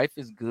husband and wife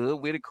is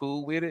good with it,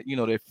 cool with it,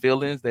 their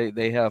feelings,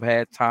 they have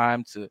had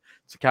time to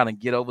kind of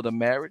get over the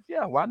marriage.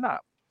 Yeah, why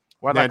not?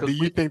 Why Now, not? do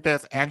you think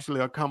that's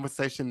actually a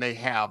conversation they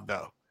have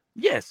though?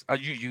 Yes,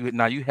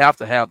 you have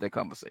to have that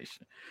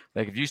conversation.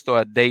 Like if you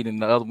start dating,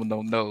 the other one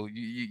don't know.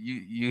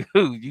 You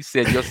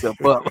set yourself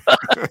up.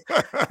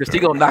 Cause she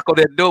gonna knock on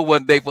that door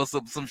one day for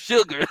some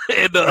sugar,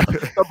 and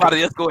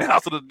somebody else gonna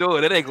answer the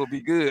door. That ain't gonna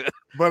be good.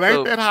 But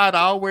ain't that how it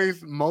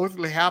always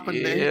mostly happens?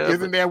 Yeah,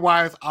 Isn't that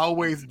why it's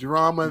always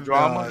drama?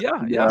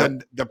 Yeah.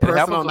 The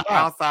person on the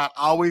outside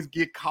always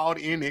get caught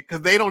in it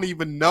because they don't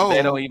even know.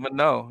 They don't even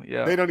know.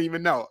 Yeah. They don't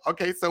even know.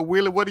 Okay, so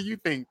Willie, what do you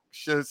think?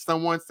 Should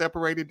someone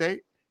separate a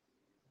date?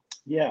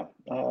 Yeah,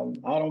 I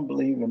don't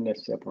believe in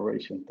this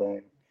separation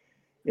thing.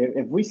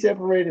 If we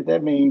separated,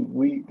 that means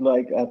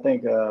I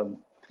think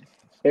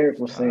Eric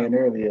was saying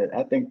earlier,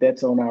 I think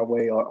that's on our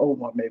way, or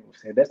Omar maybe was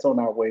saying, that's on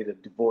our way to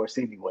divorce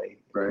anyway.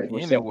 Right.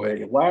 We're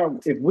separated.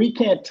 If we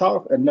can't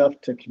talk enough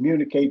to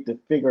communicate to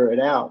figure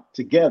it out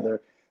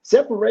together,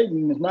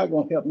 separating is not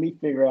going to help me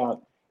figure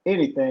out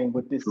anything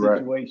with this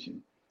situation.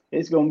 Right.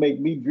 It's going to make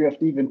me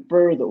drift even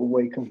further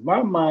away because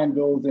my mind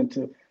goes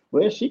into,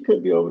 well, she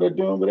could be over there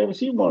doing whatever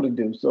she want to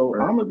do. So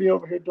I'm going to be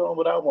over here doing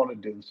what I want to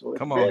do. So it's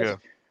best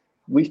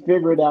we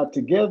figure it out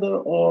together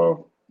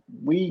or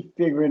we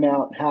figuring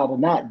out how to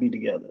not be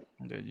together.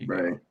 There you go.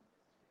 Okay.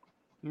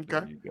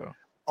 There you go.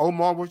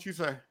 Omar, what you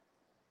say?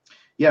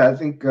 Yeah, I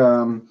think,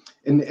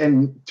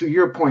 and to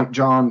your point,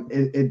 John,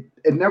 it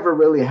never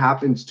really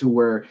happens to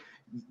where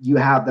you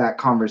have that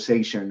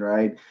conversation,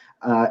 right?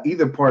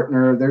 Either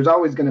partner, there's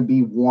always going to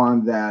be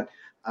one that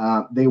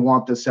they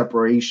want the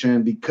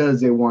separation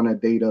because they want to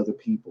date other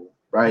people,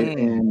 right?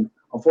 And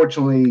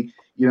unfortunately,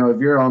 if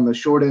you're on the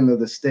short end of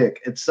the stick,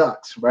 it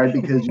sucks, right?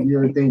 Because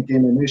you're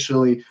thinking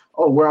initially,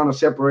 oh, we're on a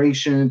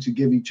separation to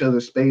give each other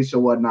space or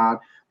whatnot,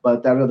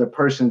 but that other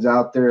person's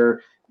out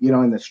there,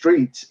 in the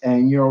streets,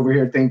 and you're over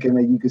here thinking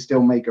that you can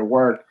still make it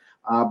work.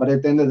 But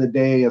at the end of the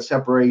day, a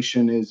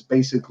separation is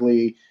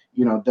basically,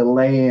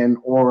 delaying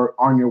or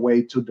on your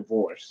way to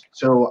divorce.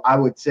 So I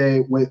would say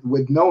with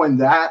knowing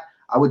that,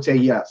 I would say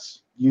yes.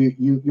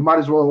 you might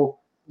as well,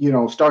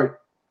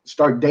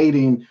 start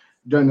dating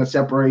during the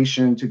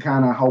separation to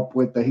kind of help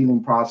with the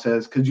healing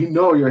process, because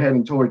you're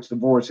heading towards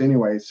divorce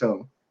anyway.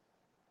 So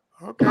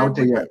I Okay, would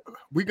tell you,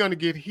 we're gonna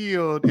get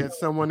healed at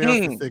someone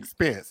else's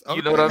expense. Okay.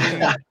 You know what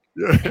I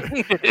mean?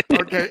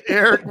 Okay,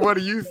 Eric, what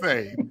do you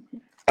say?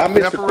 I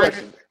missed the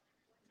Separated?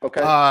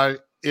 question.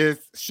 Okay.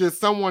 Should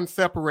someone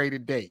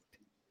separated date?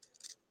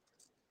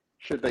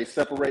 Should they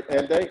separate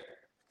and date?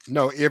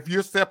 No, if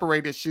you're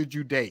separated, should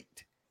you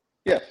date?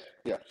 Yes.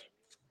 Yes.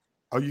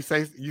 Oh, you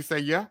say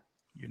yeah?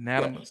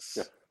 Unanimous.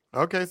 Yes.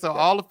 Okay, so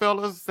all the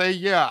fellas say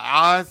yeah.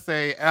 I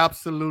say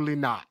absolutely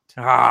not.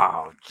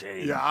 Oh,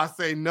 gee. Yeah, I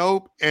say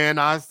nope, and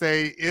I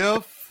say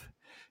if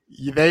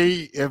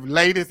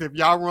ladies, if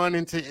y'all run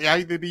into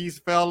either of these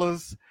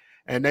fellas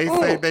and they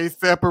say they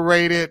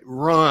separated,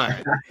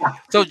 run.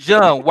 So,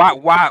 John,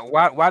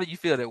 why do you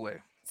feel that way?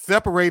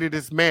 Separated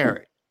is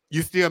married.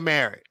 You still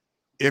married.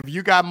 If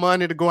you got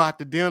money to go out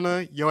to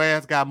dinner, your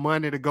ass got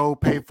money to go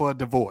pay for a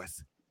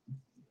divorce.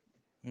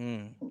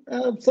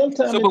 Sometimes.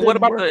 So, but what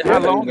about how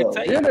long it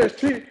takes? Dinner is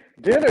cheap.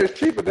 Dinner is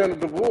cheaper than a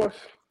divorce.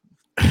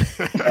 And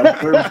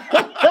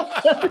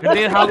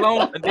then how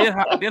long? And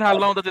then how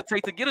long does it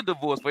take to get a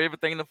divorce for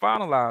everything to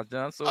finalize,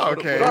 John? So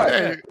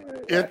okay,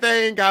 if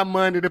they ain't got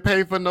money to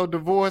pay for no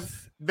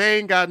divorce, they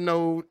ain't got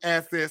no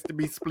assets to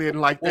be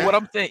splitting like that. Well, what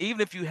I'm saying,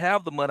 even if you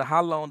have the money,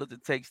 how long does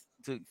it take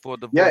for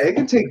divorce? Yeah, it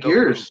can take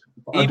years.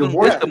 Even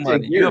with the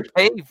money, you're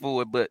paid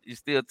for it, but you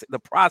still the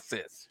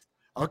process.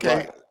 Okay.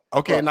 Right.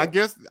 Okay, and I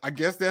guess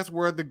that's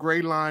where the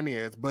gray line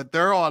is. But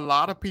there are a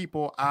lot of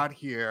people out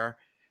here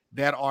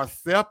that are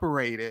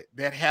separated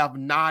that have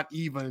not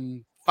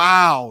even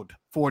filed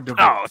for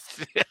divorce.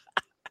 Oh, shit.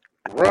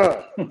 Run.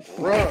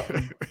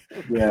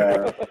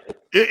 Yeah.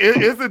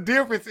 It's a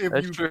difference if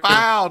That's you true.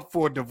 filed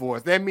for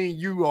divorce. That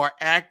means you are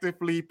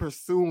actively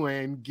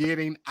pursuing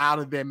getting out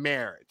of that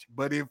marriage.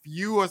 But if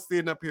you are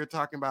sitting up here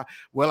talking about,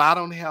 well, I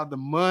don't have the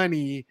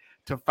money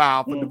to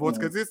file for divorce,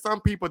 because there's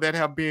some people that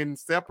have been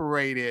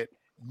separated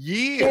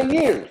 10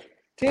 years.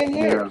 10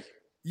 years.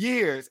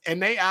 Years,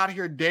 and they out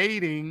here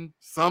dating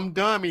some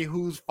dummy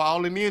who's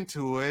falling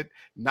into it,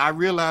 not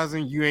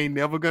realizing you ain't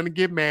never gonna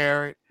get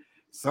married.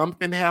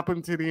 Something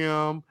happened to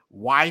them,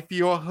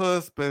 wifey or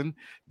husband,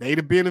 they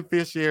the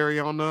beneficiary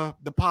on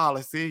the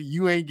policy.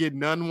 You ain't getting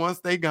nothing once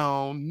they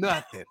gone.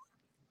 Nothing.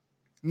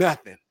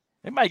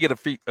 They might get a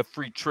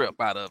free trip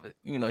out of it.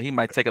 He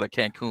might take it to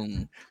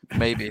Cancun,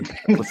 maybe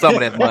with some of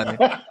that money.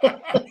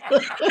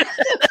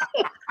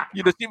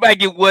 She might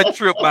get one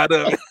trip out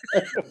of it.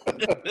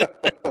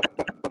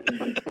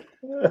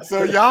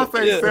 So y'all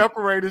say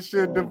separated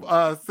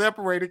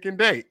separated can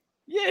date?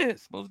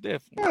 Yes, most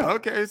definitely.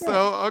 Okay,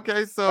 so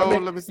I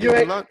mean, let me see.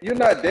 you're not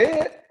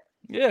dead.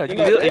 Yeah, you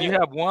live and you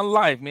have one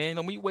life, man.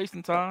 Don't be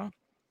wasting time.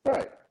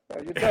 Right.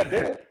 You're not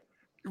dead.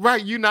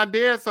 Right, you're not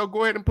there, so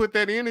go ahead and put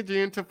that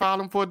energy into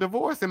filing for a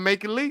divorce and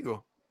make it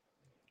legal.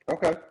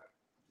 Okay.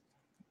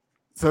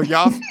 So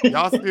y'all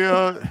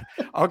still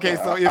okay?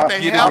 So if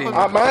they haven't,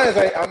 our minds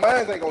ain't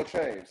gonna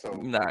change. So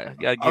nah, you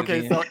gotta get okay.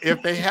 it in. So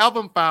if they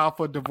haven't filed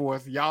for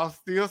divorce, y'all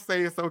still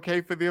say it's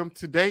okay for them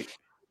to date?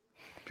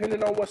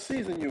 Depending on what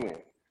season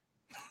you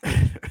in.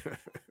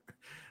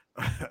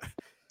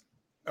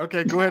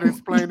 Okay, go ahead and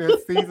explain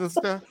that season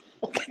stuff.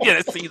 Yeah,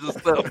 that season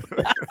stuff.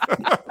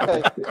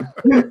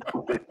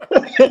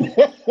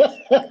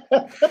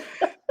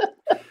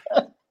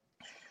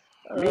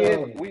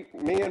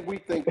 Men, we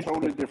think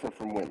totally different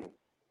from women.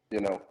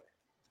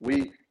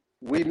 We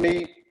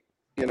meet.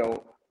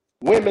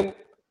 Women.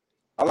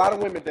 A lot of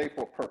women date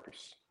for a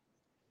purpose.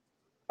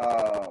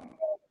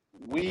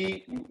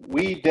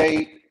 We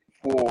date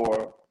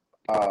for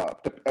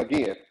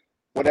again,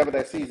 whatever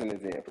that season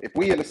is in. If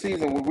we in a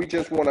season where we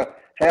just want to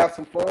have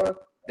some fun,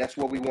 that's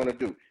what we want to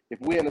do. If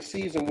we're in a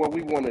season where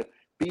we want to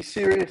be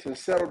serious and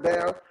settle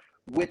down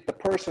with the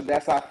person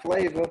that's our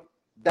flavor,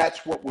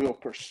 that's what we'll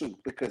pursue.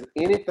 Because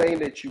anything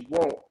that you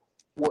want,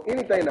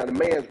 anything that a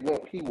man's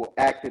want, he will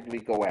actively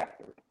go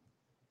after it.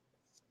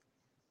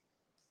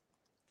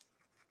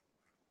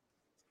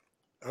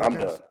 Okay. I'm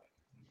done.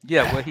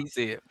 Yeah, what he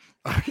said.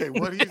 Okay,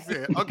 what he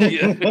said. Okay.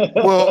 Yeah.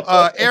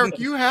 Well, Eric,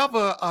 you have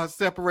a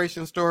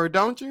separation story,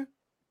 don't you?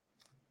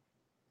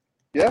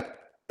 Yeah.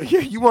 Yeah,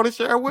 you want to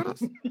share with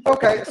us?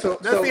 Okay, so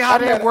let's see how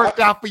that worked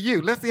out for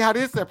you. Let's see how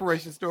this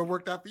separation story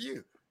worked out for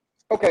you.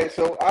 Okay,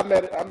 so I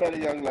met a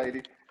young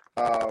lady,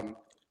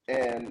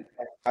 and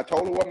I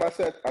told her what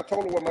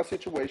my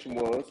situation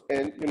was,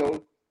 and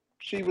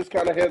she was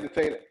kind of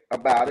hesitant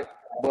about it,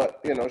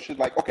 but she's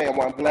like, okay,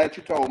 well, I'm glad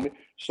you told me,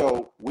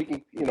 so we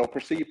can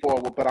proceed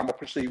forward, but I'm gonna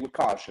proceed with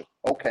caution.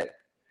 Okay,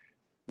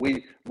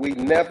 it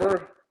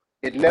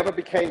never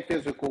became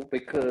physical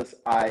because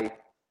I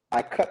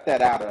cut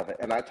that out of it,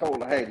 and I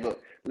told her, hey,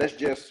 look, let's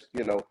just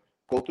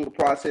go through the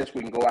process.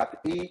 We can go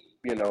out to eat,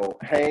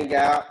 hang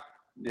out,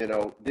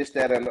 this,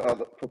 that, and the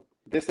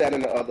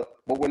other,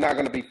 but we're not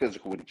going to be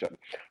physical with each other.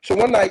 So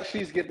one night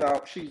she's at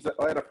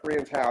a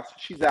friend's house.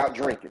 She's out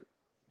drinking.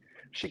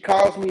 She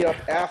calls me up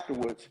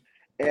afterwards,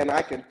 and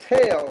I can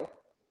tell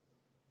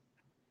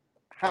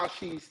how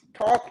she's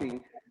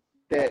talking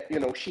that,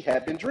 she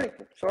had been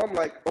drinking. So I'm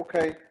like,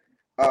 okay.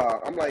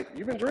 I'm like,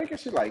 you been drinking?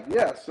 She's like,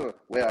 yeah. So,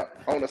 well,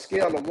 on a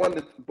scale of 1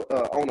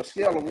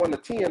 to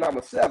 10, I'm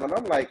a 7.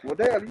 I'm like, well,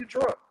 damn, you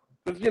drunk?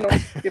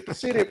 Because if the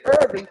city of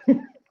Irving,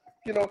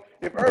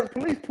 if Irving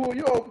police pull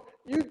you over,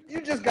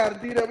 you just got a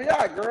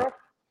DWI, girl.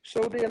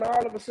 So then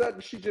all of a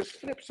sudden she just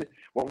flips it.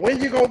 Well,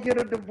 when you gonna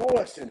get a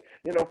divorce? And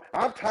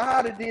I'm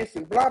tired of this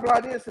and blah blah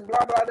this and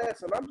blah blah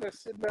this. And I'm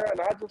just sitting there and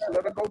I just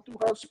let her go through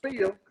her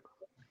spiel.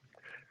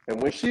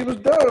 And when she was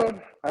done,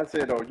 I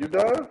said, "Oh, you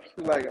done?"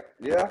 She's like,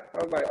 "Yeah."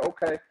 I was like,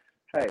 "Okay,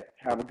 hey,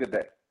 have a good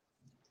day."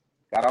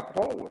 Got off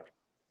the phone with her.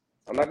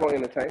 I'm not gonna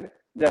entertain it.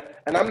 Yeah,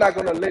 and I'm not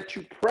gonna let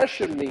you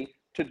pressure me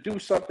to do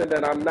something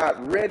that I'm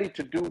not ready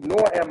to do,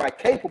 nor am I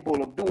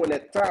capable of doing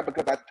at the time,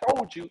 because I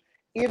told you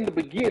in the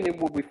beginning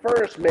when we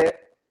first met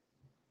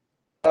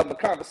of the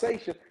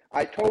conversation,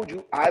 I told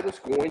you I was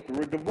going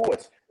through a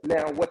divorce.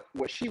 Now, what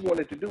she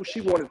wanted to do,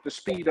 she wanted to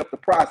speed up the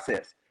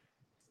process.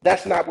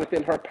 That's not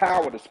within her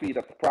power to speed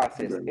up the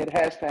process. It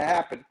has to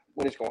happen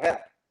when it's going to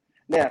happen.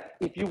 Now,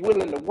 if you're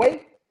willing to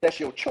wait, that's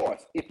your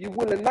choice. If you're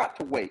willing not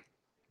to wait,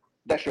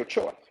 that's your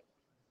choice.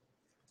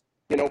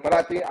 But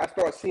I think I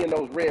started seeing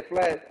those red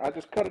flags. I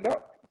just cut it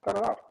off.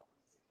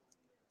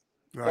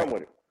 Right. Done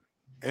with it.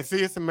 And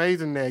see, it's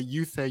amazing that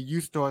you say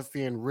you start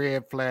seeing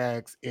red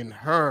flags in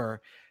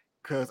her,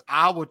 because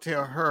I would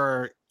tell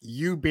her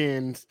you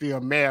being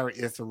still married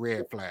is a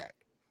red flag.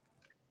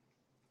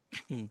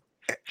 And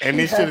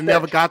it should have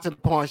never got to the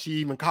point she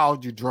even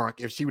called you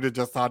drunk if she would have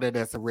just saw that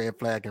as a red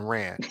flag and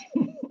ran.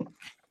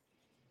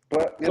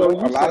 But a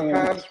lot of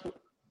times,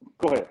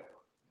 go ahead.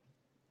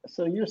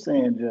 So you're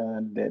saying,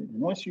 John, that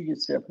once you get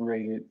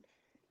separated,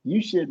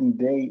 you shouldn't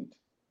date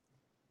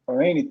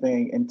or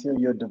anything until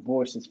your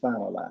divorce is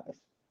finalized.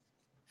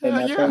 And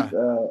I think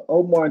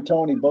Omar and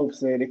Tony both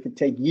said it could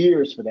take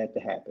years for that to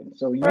happen.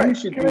 So you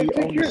should be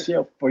on the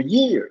shelf for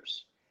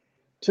years.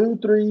 2,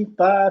 3,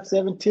 5,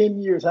 7, 10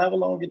 years, however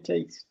long it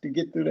takes to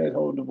get through that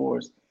whole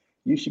divorce.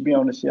 You should be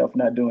on the shelf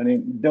not doing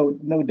it,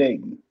 no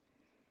dating.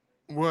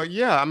 Well,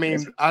 yeah, I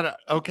mean,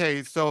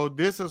 okay, so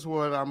this is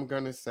what I'm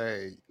gonna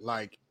say.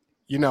 Like,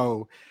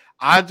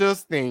 I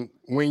just think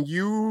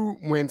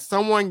when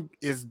someone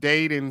is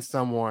dating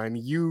someone,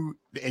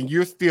 and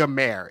you're still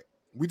married,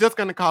 we're just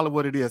gonna call it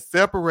what it is.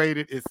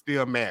 Separated is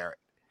still married.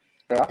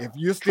 Yeah. If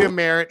you're still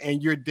married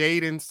and you're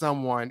dating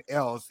someone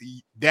else,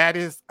 that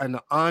is an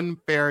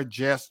unfair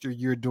gesture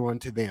you're doing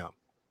to them.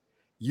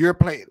 You're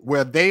playing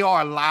where they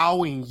are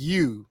allowing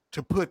you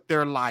to put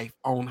their life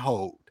on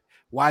hold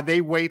while they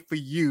wait for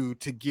you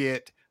to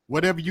get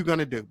whatever you're going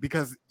to do,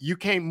 because you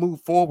can't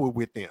move forward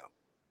with them.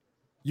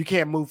 You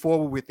can't move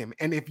forward with them.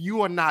 And if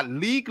you are not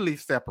legally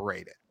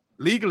separated,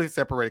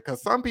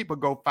 because some people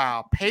go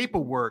file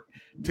paperwork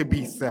to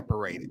be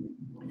separated,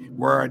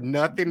 where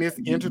nothing is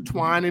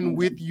intertwining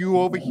with you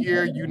over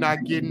here. You're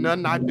not getting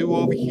nothing I do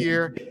over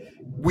here.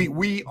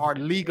 We are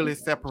legally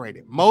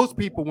separated. Most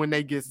people, when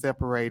they get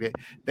separated,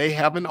 they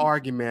have an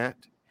argument.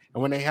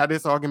 And when they have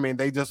this argument,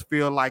 they just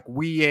feel like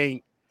we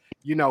ain't,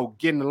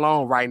 getting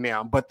along right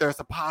now. But there's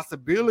a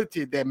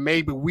possibility that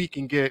maybe we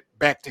can get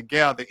back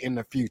together in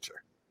the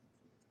future.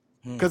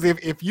 Because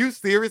if you're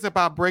serious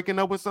about breaking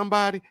up with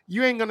somebody,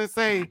 you ain't going to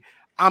say,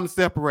 I'm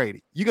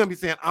separated. You're going to be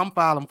saying, I'm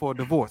filing for a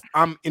divorce.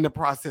 I'm in the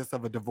process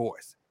of a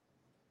divorce.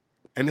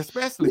 And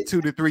especially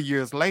 2 to 3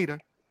 years later,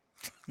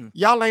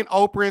 y'all ain't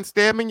Oprah and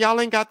Stedman.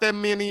 Y'all ain't got that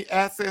many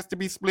assets to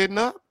be splitting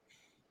up.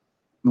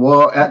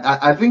 Well,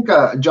 I think,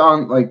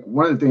 John, like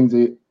one of the things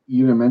that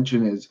you didn't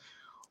mention is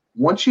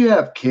once you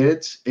have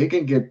kids, it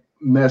can get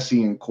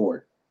messy in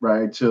court,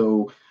 right?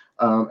 So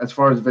as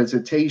far as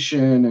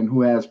visitation and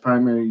who has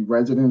primary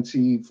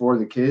residency for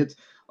the kids,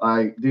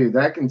 like, dude,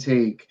 that can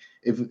take,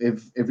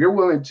 if you're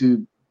willing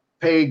to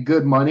pay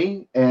good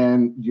money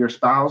and your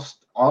spouse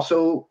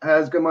also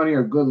has good money or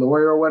a good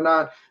lawyer or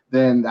whatnot,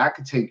 then that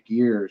could take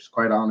years,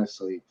 quite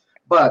honestly.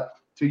 But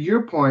to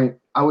your point,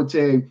 I would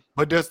say.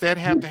 But does that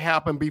have to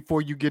happen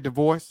before you get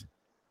divorced?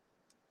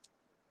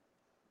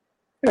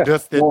 Yeah.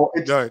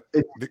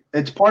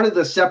 It's part of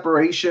the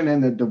separation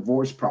and the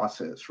divorce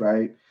process,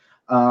 right?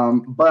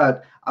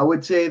 But I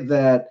would say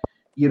that,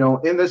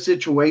 in the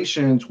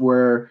situations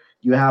where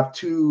you have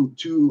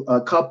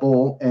a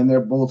couple and they're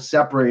both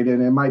separated,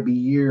 and it might be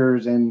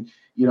years, and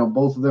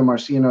both of them are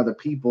seeing other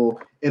people,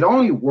 it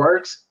only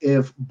works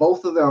if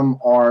both of them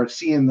are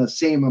seeing the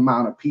same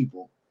amount of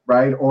people,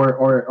 right?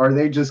 Or are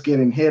they just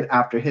getting hit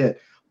after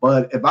hit?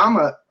 But if I'm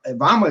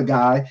a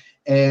guy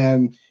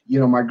and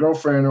my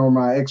girlfriend or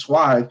my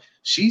ex-wife,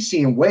 she's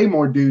seeing way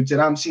more dudes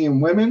than I'm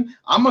seeing women,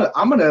 I'm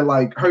gonna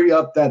like hurry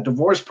up that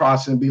divorce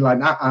process and be like,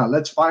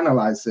 let's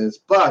finalize this.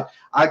 But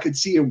I could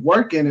see it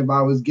working if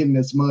I was getting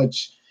as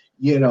much,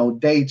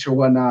 dates or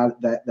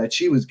whatnot that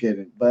she was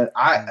getting. But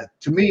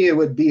to me, it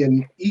would be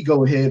an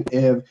ego hit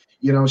if,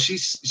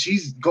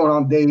 she's going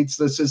on dates,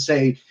 let's just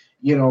say,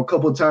 a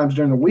couple of times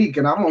during the week,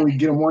 and I'm only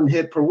getting one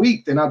hit per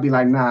week, then I'd be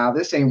like, nah,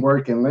 this ain't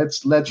working.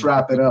 Let's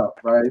wrap it up,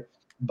 right?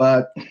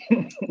 But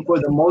for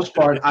the most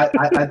part,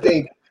 I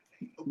think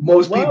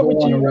most Why people would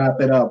want to you?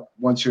 wrap it up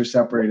once you're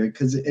separated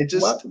because it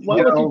just,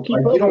 Why would you keep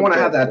like you up don't want with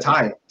to have that that?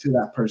 tie to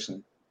that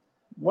person.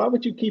 Why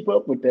would you keep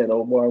up with that,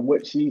 Omar?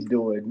 What she's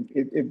doing?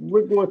 If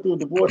we're going through a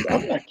divorce,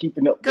 I'm not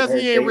keeping up with Because her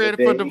he ain't day to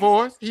ready for day.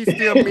 divorce. He's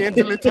still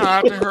mentally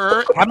tied to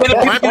her. How many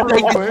people Point you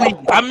take this proven. week?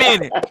 How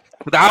many?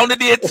 'Cause I only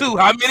did 2.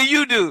 How many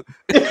you do?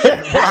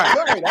 Right.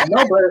 Right.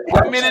 No, but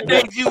How many Like,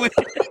 dates you with?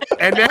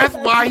 And I'm that's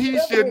not why keeping he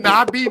up should with it.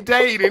 not be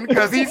dating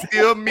because he's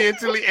still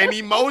mentally and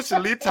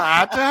emotionally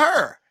tied to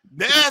her.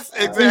 That's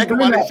see, exactly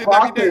during why they that should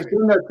not be process, dating.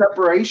 during that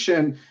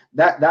separation,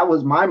 that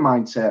was my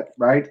mindset,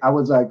 right? I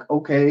was like,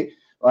 okay,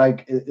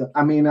 like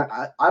I mean,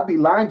 I'd be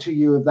lying to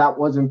you if that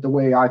wasn't the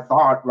way I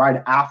thought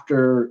right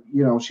after,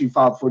 she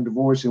filed for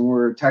divorce and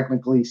we're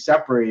technically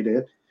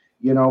separated,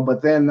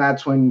 but then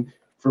that's when,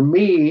 for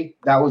me,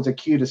 that was a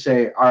cue to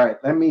say, all right,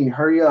 let me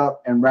hurry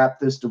up and wrap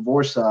this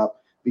divorce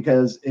up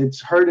because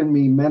it's hurting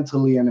me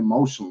mentally and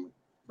emotionally,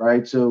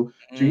 right? So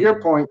to your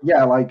point,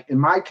 yeah, like in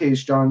my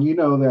case, John, you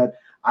know that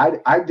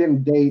I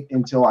didn't date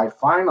until I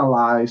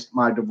finalized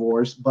my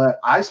divorce, but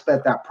I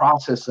sped that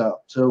process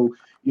up. So,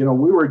 we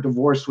were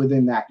divorced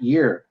within that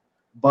year.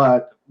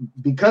 But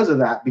because of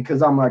that,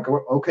 because I'm like,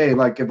 okay,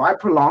 like if I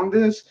prolong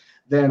this,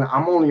 then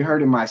I'm only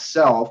hurting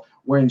myself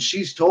when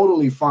she's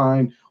totally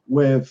fine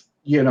with,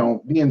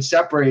 being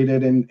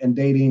separated and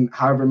dating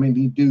however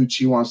many dudes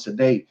she wants to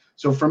date.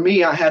 So for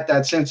me, I had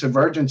that sense of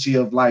urgency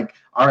of like,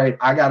 all right,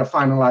 I got to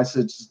finalize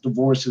this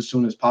divorce as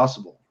soon as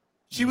possible.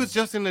 She was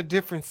just in a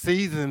different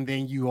season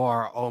than you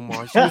are,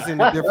 Omar. She was in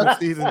a different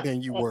season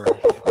than you were.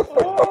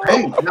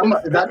 Hey,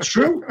 that's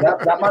true.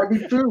 That might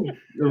be true.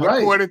 You're right.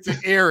 According to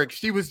Eric,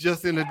 she was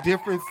just in a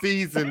different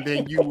season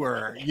than you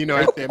were, They,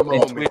 at that they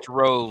moment. switch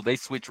roles. They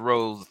switch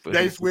roles for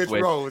They his switch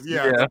situation. roles,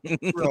 yeah, Yeah. they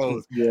switch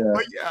roles. Yeah.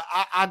 But yeah,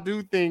 I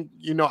do think,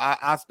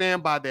 I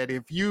stand by that.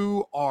 If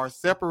you are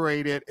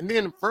separated, and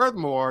then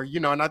furthermore,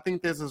 and I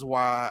think this is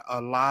why a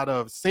lot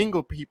of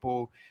single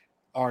people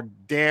are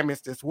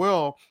damaged as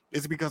well,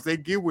 is because they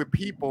get with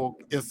people.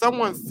 If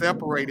someone's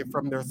separated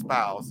from their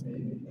spouse,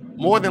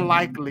 more than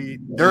likely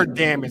they're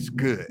damaged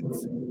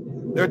goods.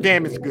 They're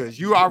damaged goods.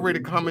 You already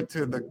coming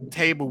to the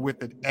table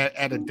with it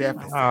at a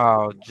deficit.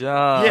 Oh,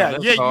 John, Yeah,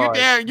 that's yeah,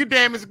 hard. you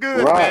damaged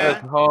goods, Right. That's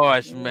man.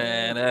 harsh,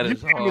 man. That You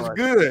is damaged harsh.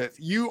 goods.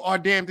 You are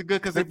damaged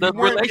good because The, if you the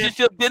weren't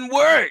relationship didn't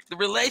work. The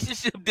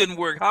relationship didn't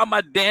work. How am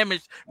I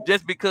damaged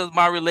just because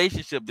my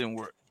relationship didn't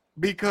work?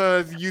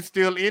 because you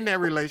still in that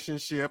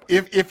relationship.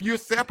 If you're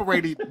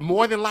separated,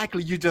 more than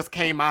likely you just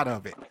came out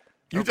of it.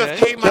 You just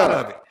Okay. came out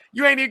John, of it.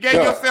 You ain't even gave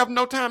John, yourself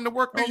no time to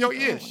work through your I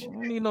ish.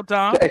 don't need no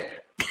time. hey,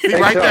 See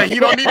hey, right there, John, he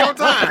don't need no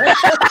time.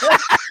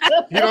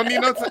 He don't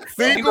need no time. Need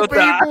Single no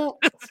time. people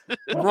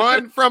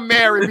run from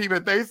married people.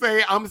 If they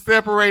say I'm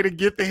separated,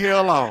 get the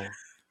hell on.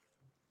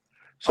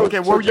 Okay,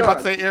 what so were you about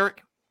to John, say,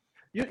 Eric?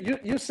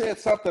 you said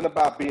something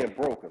about being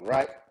broken,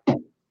 right?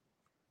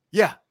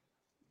 Yeah.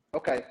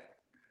 Okay.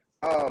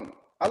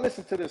 I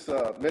listened to this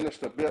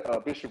minister,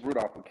 Bishop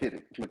Rudolph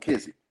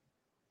McKissick,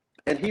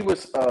 and he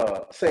was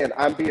saying,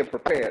 "I'm being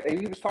prepared," and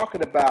he was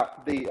talking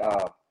about the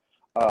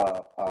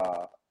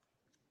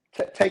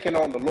taking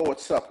on the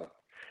Lord's Supper,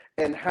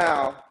 and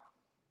how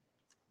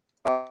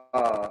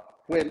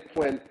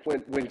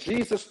when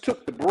Jesus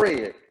took the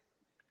bread,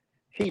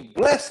 he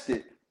blessed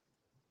it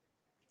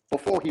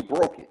before he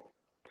broke it.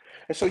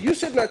 And so you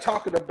sitting there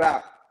talking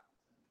about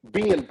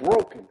being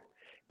broken,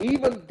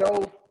 even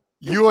though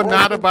you're You are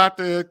not broken. about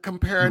to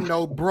compare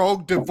no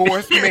broke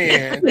divorced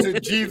man to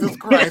Jesus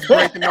Christ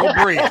breaking no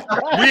bread.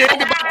 We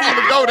ain't about to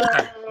even go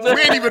there.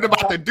 We ain't even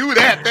about to do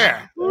that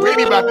there. We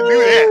ain't about to do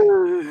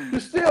that.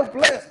 You're still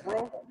blessed,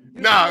 bro.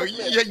 You're No,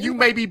 still blessed. you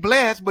may be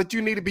blessed, but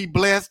you need to be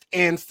blessed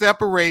and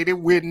separated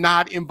with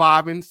not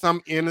involving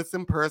some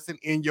innocent person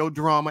in your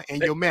drama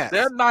and your mess.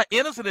 They're not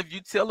innocent if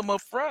you tell them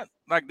up front.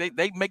 Like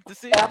they make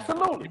decisions.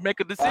 Absolutely. You make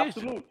a decision.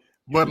 Absolutely.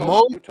 But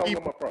most You told them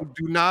people up front.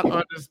 do not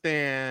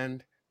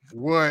understand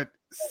what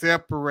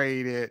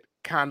separated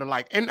kind of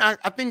like, and I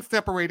think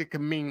separated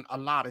can mean a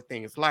lot of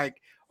things.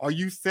 Like, are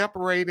you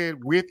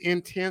separated with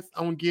intent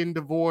on getting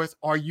divorced?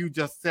 Or are you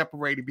just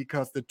separated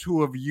because the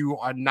two of you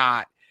are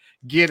not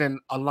getting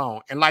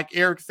along? And like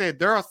Eric said,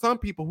 there are some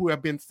people who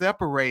have been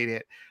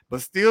separated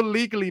but still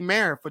legally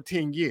married for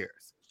 10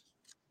 years.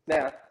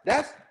 Now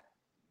that's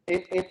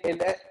in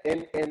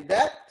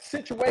that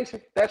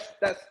situation, that's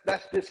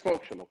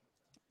dysfunctional.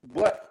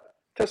 But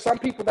to some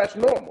people, that's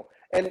normal.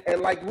 And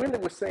like Willie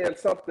was saying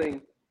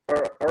something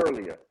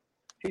earlier.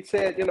 He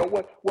said, you know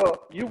what?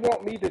 Well, you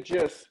want me to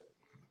just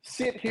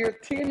sit here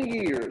 10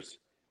 years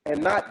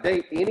and not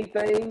date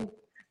anything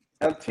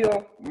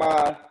until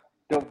my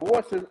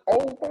divorce is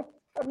over?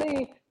 I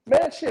mean,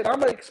 man, shit,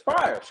 I'm gonna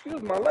expire.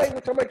 Excuse my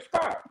language, I'm gonna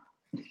expire.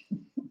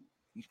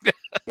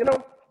 You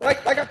know,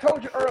 like I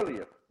told you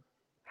earlier,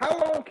 how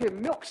long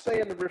can milk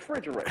stay in the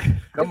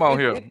refrigerator? Come on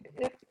here.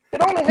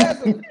 It only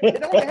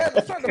has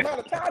a certain amount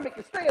of time it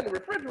can stay in the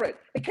refrigerator.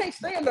 It can't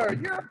stay in there a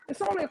year.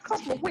 It's only a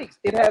couple of weeks.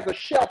 It has a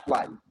shelf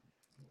life.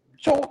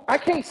 So I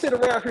can't sit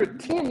around here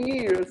 10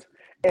 years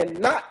and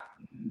not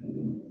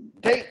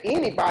date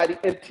anybody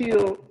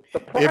until the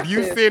process If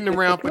you sitting is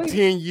around for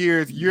complete. 10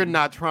 years, you're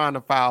not trying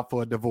to file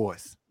for a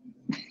divorce.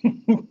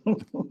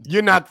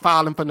 You're not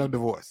filing for no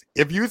divorce.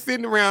 If you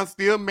sitting around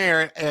still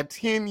married at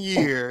 10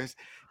 years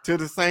to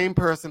the same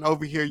person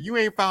over here, you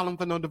ain't filing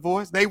for no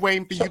divorce. They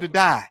waiting for you to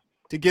die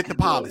to get the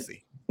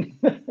policy.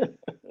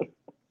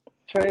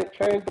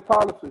 Change the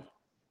policies.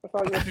 That's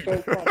all you have to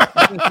change the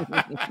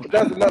policy.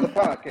 That's another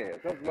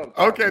podcast.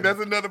 Okay, that's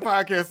another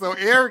podcast. So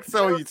Eric,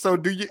 so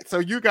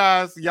you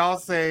guys, y'all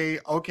say,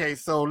 okay,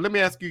 so let me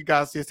ask you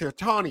guys this here.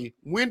 Tony,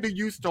 when do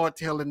you start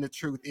telling the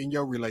truth in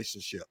your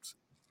relationships?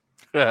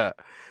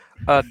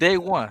 Day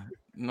one.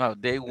 No,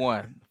 day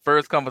one.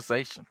 First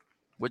conversation.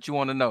 What you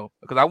want to know?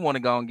 Because I want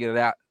to go and get it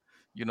out,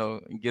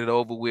 and get it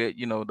over with.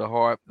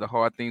 The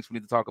hard things we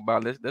need to talk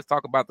about. Let's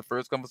talk about the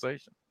first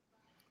conversation.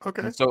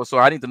 Okay. And so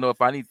I need to know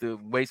if I need to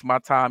waste my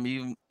time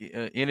even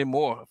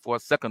anymore for a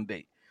second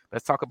date.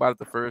 Let's talk about it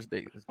the first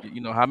date.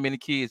 How many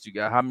kids you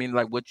got? How many,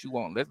 like, what you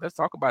want? Let's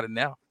talk about it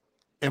now.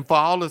 And for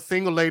all the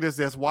single ladies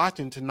that's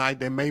watching tonight,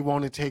 they may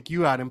want to take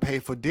you out and pay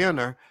for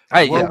dinner.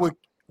 Hey,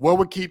 what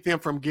would keep them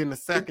from getting a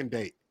second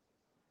date?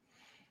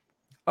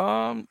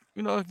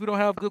 If we don't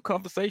have good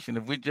conversation,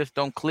 if we just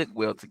don't click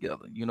well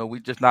together, we're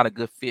just not a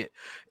good fit.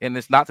 And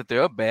it's not that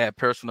they're a bad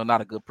person or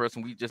not a good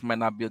person. We just might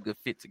not be a good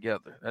fit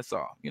together. That's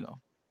all, Yeah.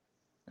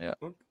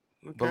 Okay.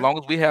 But as long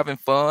as we having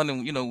fun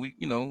and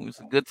it's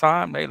a good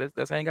time, hey,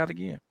 let's hang out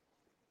again.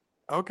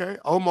 Okay.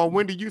 Omar,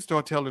 when did you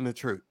start telling the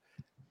truth?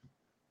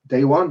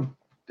 Day one.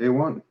 Okay.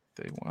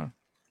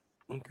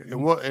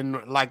 And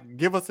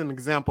give us an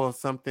example of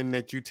something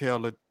that you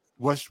tell.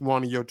 What's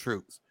one of your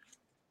truths?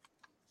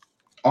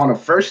 On a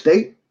first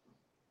date,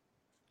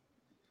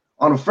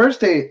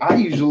 I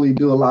usually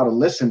do a lot of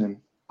listening.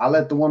 I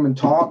let the woman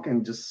talk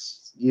and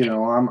just,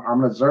 I'm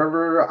an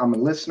observer, I'm a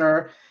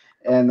listener.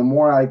 And the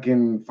more I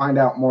can find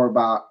out more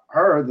about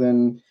her,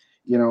 then,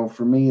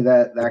 for me,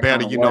 that the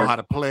better you know how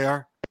to play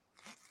her.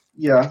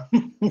 Yeah.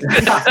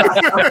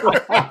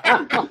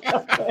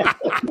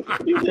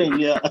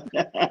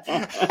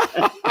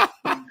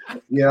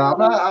 Yeah.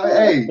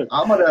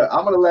 I'm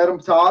gonna let them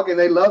talk, and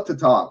they love to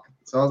talk.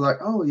 So I was like,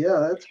 oh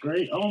yeah, that's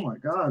great. Oh my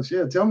gosh,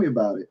 yeah, tell me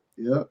about it.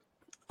 Yeah.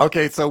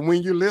 Okay, so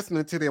when you're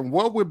listening to them,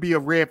 what would be a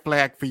red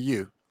flag for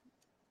you?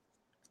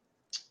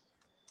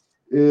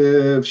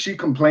 If she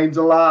complains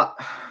a lot,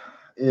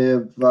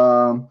 if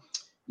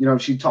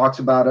she talks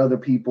about other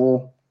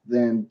people,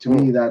 then to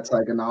me that's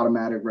like an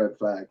automatic red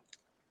flag.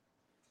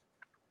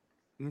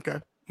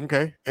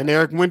 Okay. And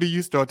Eric, when do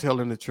you start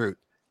telling the truth?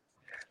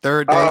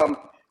 Third date?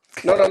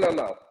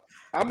 No.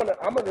 I'm gonna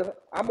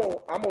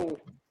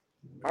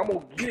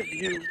give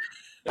you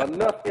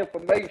enough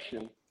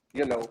information,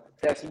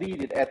 that's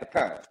needed at the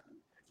time.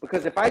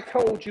 Because if I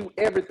told you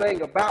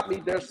everything about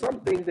me, there's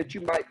some things that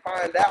you might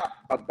find out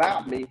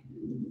about me,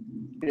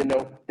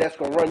 that's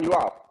gonna run you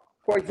off.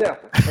 For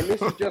example, and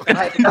this is just a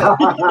hypothetical.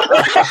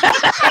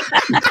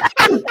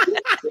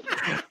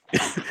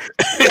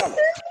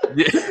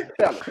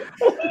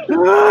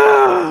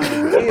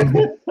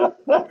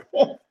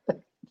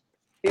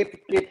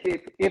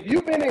 If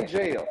you've been in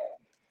jail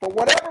for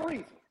whatever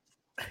reason,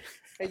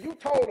 and you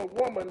told a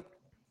woman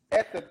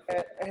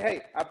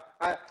hey,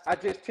 I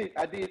just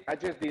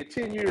did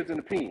 10 years in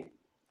the pen,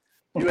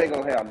 you ain't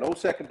gonna have no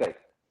second date.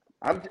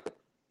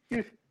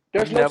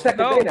 There's no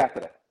second date after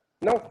that.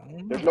 No,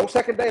 there's no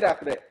second date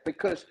after that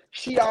because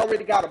she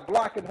already got a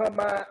block in her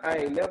mind. I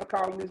ain't never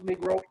calling this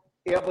Negro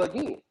ever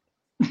again.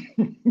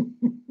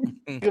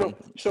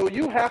 So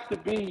you have to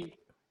be,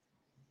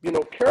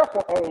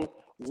 careful on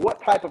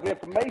what type of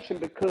information,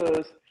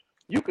 because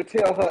you could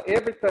tell her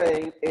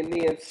everything and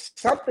then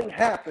something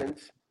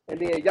happens and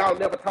then y'all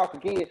never talk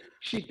again.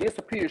 She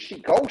disappears,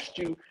 she ghosts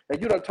you,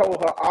 and you done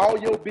told her all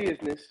your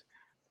business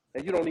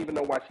and you don't even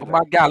know why she. Oh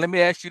my God, let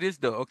me ask you this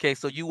though. Okay,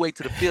 so you wait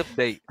to the fifth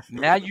date.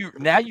 Now you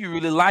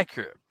really like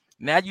her.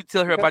 Now you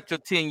tell her about your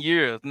 10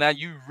 years. Now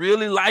you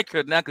really like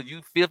her now because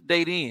you fifth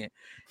date in.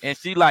 And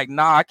she like,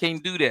 nah, I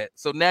can't do that.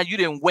 So now you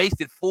didn't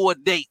wasted 4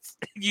 dates.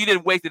 You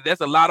didn't waste it.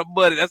 That's a lot of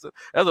money. That's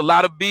a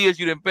lot of bills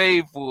you didn't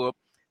pay for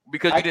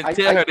because you didn't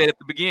tell her that at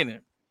the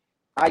beginning.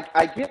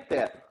 I get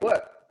that,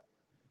 but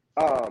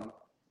the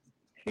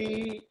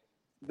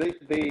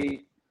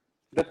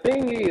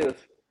thing is,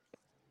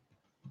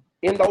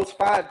 in those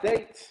 5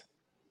 dates,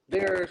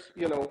 there's,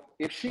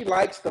 if she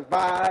likes the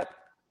vibe,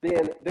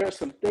 then there's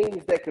some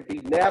things that could be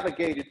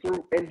navigated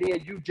through, and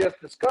then you just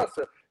discuss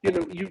it.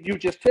 You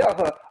just tell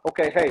her,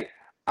 okay, hey,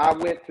 I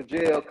went to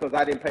jail because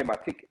I didn't pay my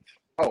tickets.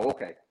 Oh,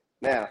 okay.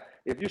 Now,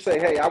 if you say,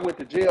 hey, I went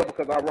to jail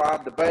because I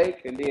robbed the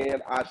bank and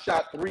then I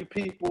shot 3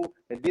 people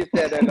and this,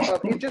 that, and the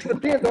other, it just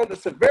depends on the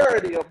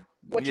severity of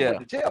what you went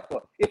to jail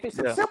for. If it's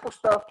some simple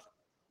stuff,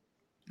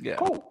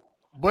 cool.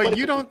 But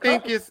you don't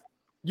think it's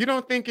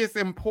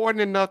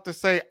important enough to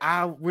say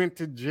I went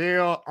to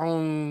jail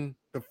on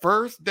the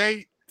first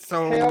date?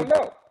 So hell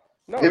no.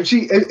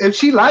 If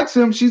she likes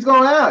him, she's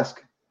gonna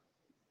ask.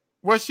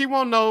 Well, she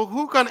won't know.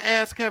 Who gonna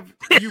ask? Have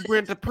you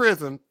went to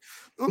prison?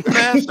 Who can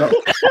ask that?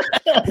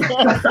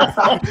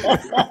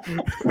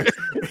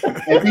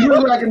 If you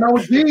look like an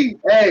OG,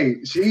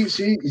 hey,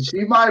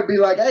 she might be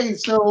like, hey,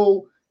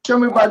 so tell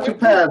me about your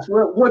past.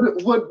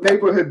 What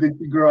neighborhood did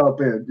you grow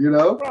up in? You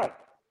know? Right.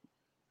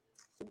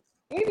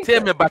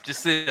 Tell me about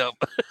yourself.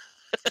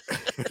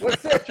 What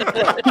set you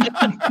from?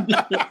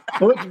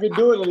 What you been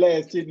doing the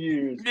last 10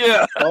 years?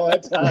 Yeah. All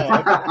that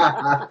time.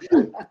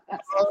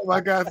 Oh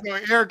my God. So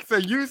Eric, so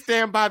you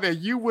stand by that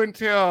you wouldn't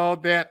tell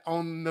that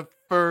on the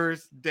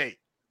first date.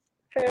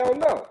 Hell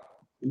no.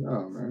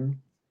 No, man.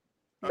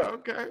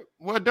 Okay.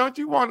 Well, don't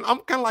you want, I'm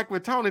kind of like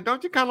with Tony,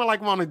 don't you kind of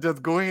like want to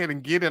just go ahead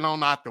and get it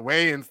on out the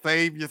way and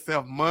save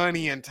yourself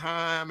money and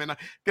time? And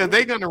because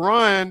they're going to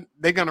run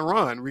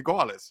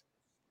regardless.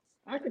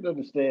 I can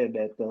understand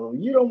that though.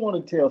 You don't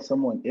want to tell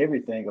someone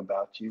everything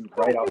about you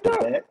right off the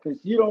bat because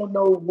you don't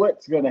know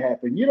what's going to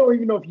happen. You don't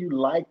even know if you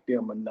like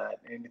them or not,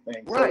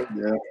 anything. Right.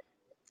 So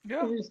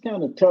Yeah. it's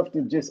kind of tough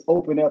to just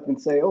open up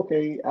and say,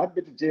 okay, I've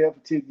been to jail for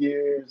 10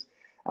 years.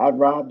 I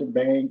robbed a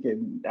bank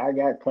and I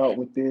got caught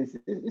with this.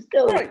 It's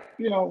kind of, Right.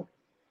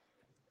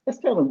 that's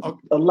kind of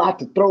a lot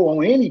to throw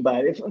on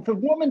anybody. If a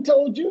woman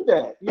told you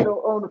that,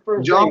 on the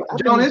first John, date, I've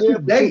been John, in it's jail a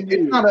for date. 10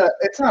 years.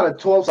 It's not a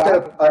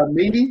 12-step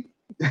meeting.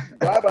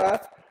 Bye-bye.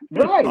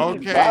 Right.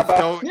 Okay. Bye-bye.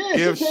 So Yeah,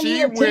 if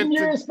she went 10 went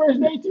to, years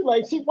first date, you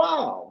like,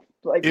 wow.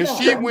 Like, if nah,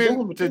 she I'm doing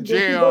went it to this day,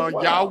 she jail, goes,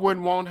 wow. y'all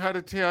wouldn't want her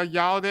to tell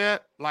y'all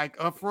that like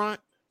up front?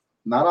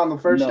 Not on the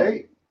first No.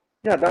 date.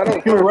 Yeah, not on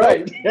the You're first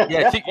right. date.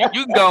 Yeah,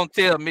 you can go and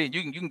tell me.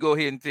 You can go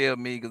ahead and tell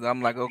me because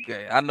I'm like,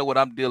 okay, I know what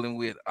I'm dealing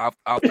with off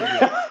the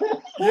rip.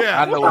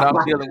 Yeah. I know what I'm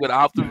dealing with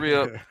off the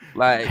rip.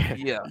 Like,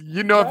 yeah.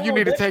 You know, if you No,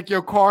 need to that- take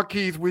your car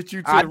keys with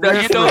you to I the know,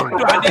 restroom.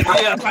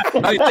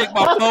 I need to take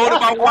my phone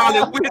and my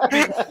wallet with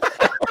me.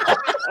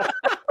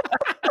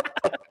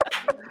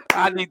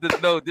 I need to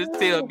know. Just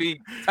tell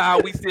me how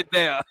we sit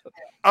down.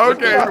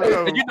 Okay.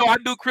 So, And I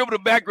do criminal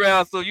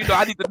background, so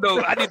I need to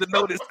know. I need to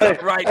know this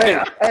stuff now.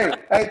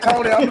 Hey,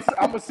 Tony, I'm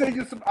gonna send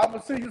you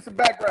some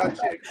background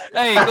checks.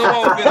 Hey, go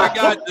on, man. I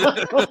got you.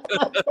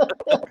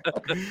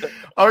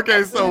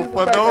 okay, so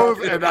for those,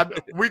 and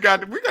we're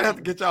gonna have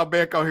to get y'all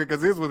back on here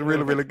because this was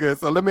really, really good.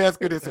 So let me ask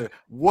you this here: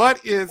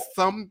 what is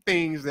some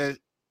things that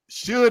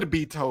should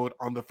be told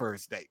on the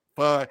first date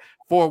for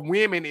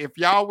women? If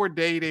y'all were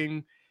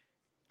dating,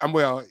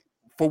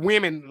 for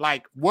women,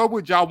 like what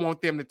would y'all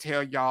want them to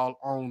tell y'all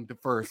on the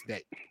first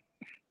date?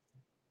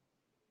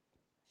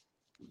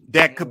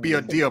 That could be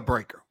a deal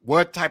breaker.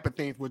 What type of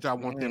things would y'all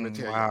want them to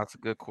tell Wow, you? that's a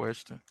good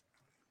question.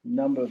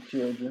 Number of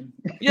children.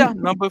 Yeah,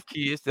 number of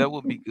kids. That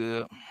would be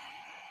good.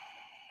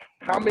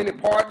 How many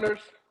partners?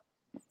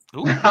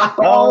 Ooh.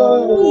 Oh.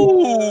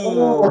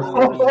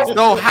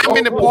 So how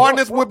many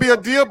partners would be a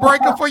deal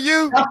breaker for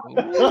you?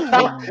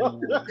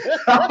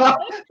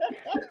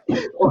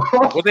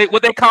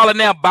 What they call it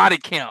now? Body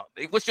count.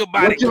 What's your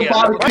body What's your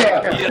count? body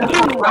count? Yeah, that's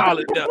what they call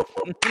it now.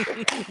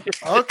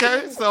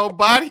 Okay, so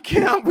body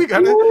count, we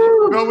gotta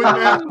go with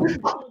that.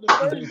 The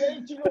first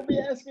date, you gonna be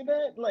asking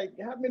that? Like,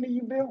 how many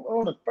you been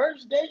on the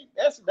first date?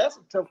 That's a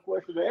tough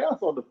question to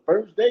answer on the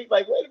first date.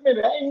 Like, wait a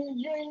minute,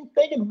 you ain't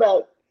thinking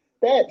about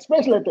that,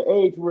 especially at the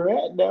age we're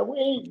at now.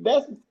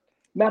 That's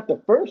not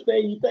the first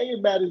thing you thinking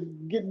about is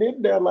getting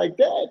in there like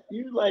that.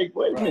 You like,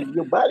 wait a minute,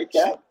 your body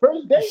count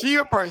first date?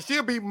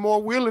 She'll be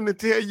more willing to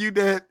tell you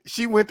that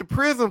she went to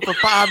prison for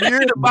 5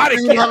 years. The body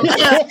count.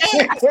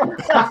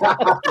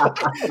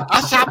 I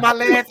shot my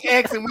last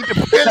ex and went to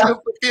prison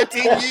for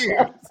 15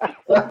 years.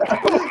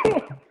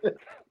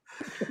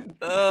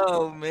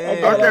 Oh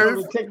man. Okay,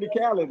 Okay. the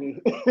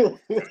technicality.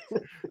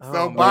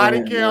 So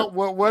body count.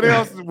 What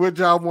else would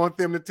y'all want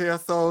them to tell?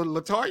 So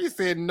Latoya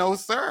said no,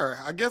 sir.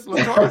 I guess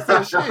Latoya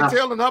said she ain't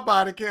telling her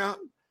body count.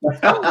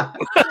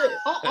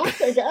 I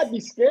think I'd be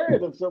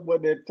scared of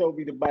someone that told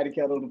me the body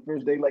count on the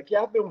first day. Like,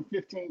 yeah, I've been with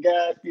 15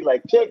 guys. Be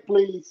like, check,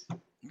 please.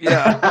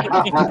 Yeah.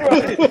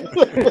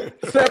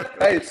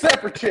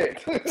 Separate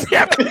check.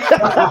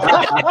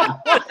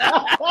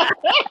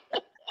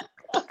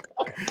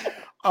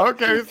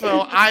 Okay, so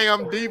I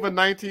Am Diva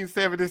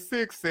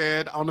 1976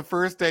 said on the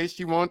first date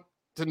she wants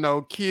to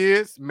know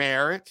kids,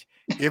 marriage,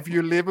 if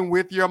you're living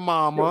with your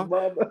mama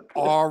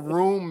or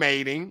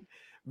roommating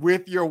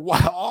with your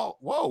wife. Oh,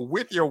 whoa,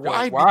 with your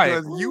wife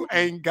because you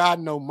ain't got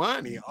no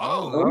money.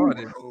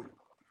 Oh,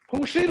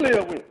 who she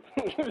live with?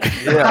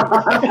 Yeah.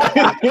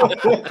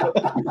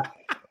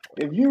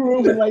 If you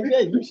rooming like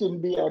that, you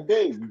shouldn't be out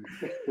dating.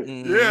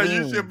 Yeah,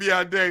 you should be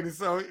out dating.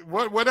 So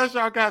what else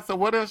y'all got? So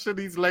what else should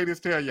these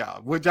ladies tell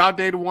y'all? Would y'all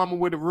date a woman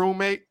with a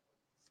roommate?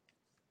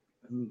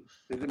 Is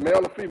it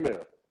male or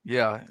female?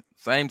 Yeah,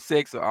 same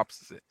sex or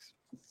opposite sex?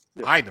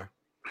 Yeah. Either.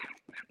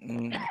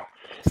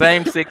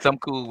 Same sex, I'm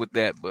cool with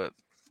that, but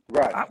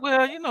right.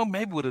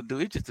 Maybe what'll do.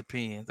 It just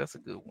depends. That's a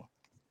good one.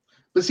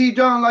 But see,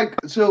 John, like,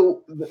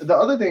 so the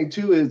other thing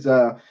too is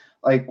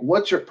like,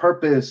 what's your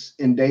purpose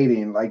in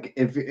dating? Like,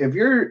 if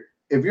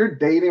you're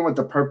dating with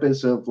the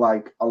purpose of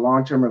like a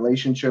long-term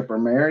relationship or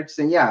marriage,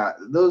 then yeah,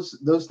 those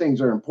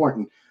things are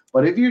important.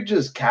 But if you're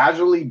just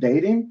casually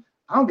dating,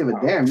 I don't give a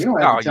damn. You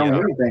don't have to tell me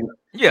anything.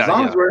 As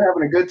long as we're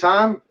having a good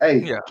time,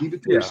 hey, keep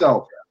it to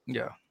yourself.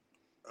 Yeah.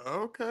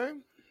 Okay.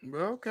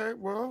 Well,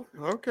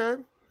 okay.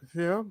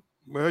 Yeah.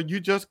 Well, you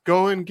just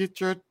go and get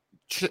your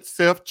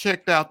self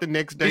checked out the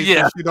next day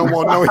since you don't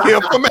want no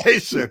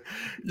information.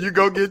 You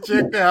go get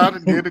checked out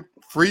and get a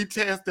free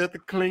test at the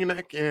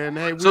clinic, and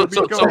hey, we'll be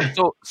going.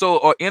 So,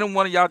 are any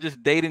one of y'all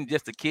just dating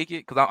just to kick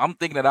it? Because I'm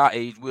thinking at our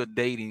age, we're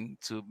dating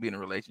to be in a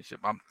relationship.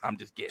 I'm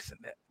just guessing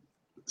that.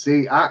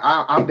 See,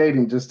 I'm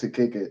dating just to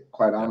kick it,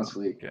 quite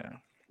honestly. Okay.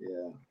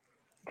 Yeah.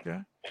 Okay.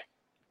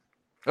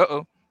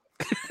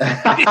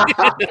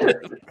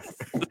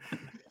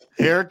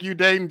 Eric, you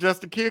dating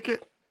just to kick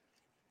it?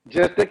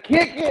 Just to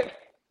kick it.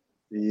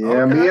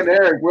 Yeah, me and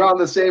Eric, we're on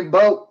the same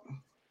boat.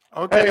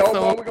 Okay, hey,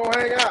 so we're gonna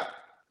hang out.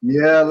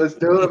 Yeah, let's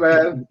do it,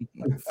 man.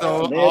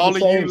 So all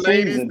of you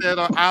ladies that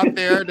are out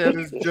there that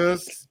is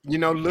just,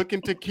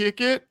 looking to kick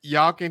it,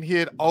 y'all can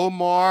hit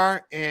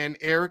Omar and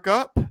Eric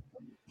up.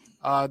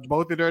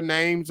 Both of their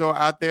names are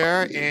out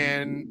there.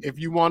 And if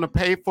you want to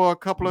pay for a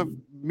couple of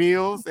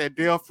meals at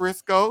Del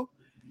Frisco,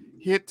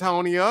 hit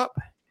Tony up.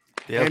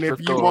 And if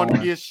you want to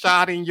get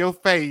shot in your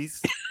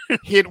face,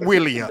 hit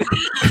Willie up.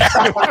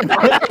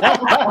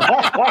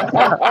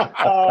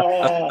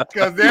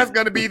 Because that's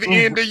going to be the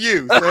end of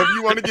you. So if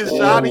you want to get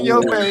shot in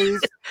your face,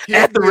 hit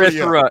at the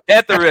restaurant.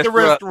 At the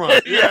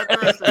restaurant. Yeah, at the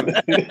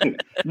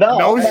restaurant.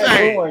 No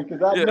shame.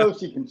 Because I know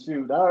she can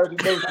shoot. I already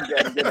know she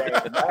got a good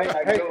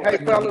aim. Hey,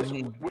 fellas,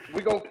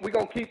 we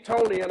gonna keep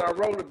Tony in our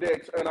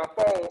Rolodex and our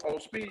phone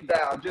on speed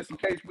dial just in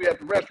case we at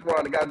the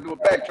restaurant and got to do a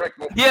backtrack.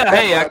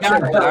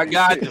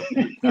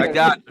 I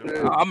got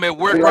you. I'm at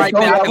work right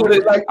now.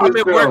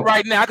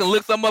 I can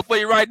look something up for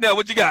you right now.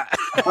 What you got?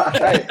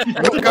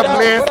 Look up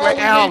Leslie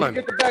Allen.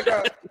 Get the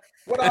background.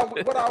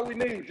 What all we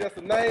need? Just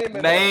a name,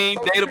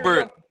 date of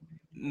birth.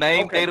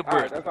 Name, date of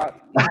birth. You can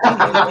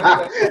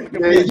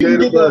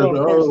get that on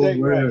the first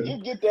date, right? You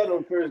get that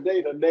on first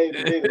date, a name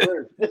and date of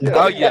birth.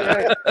 Oh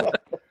yeah.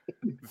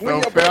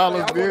 So,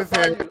 fellas, this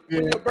has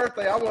been your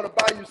birthday. I want to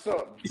buy you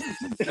something.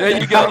 There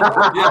you go.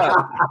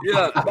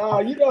 Yeah. Nah,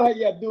 you know how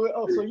you got to do it.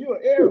 Oh, so you're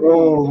an Aries.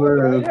 Oh,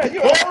 man. Yeah,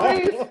 you're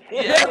Aries.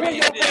 Yeah,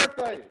 your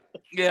birthday.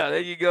 Yeah, there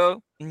you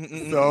go.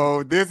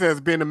 So this has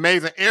been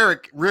amazing.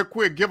 Eric, real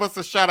quick, give us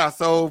a shout out.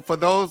 So for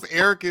those,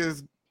 Eric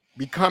is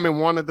becoming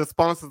one of the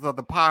sponsors of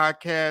the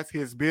podcast,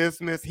 his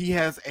business. He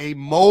has a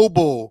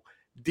mobile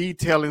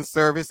detailing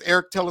service.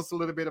 Eric, tell us a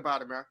little bit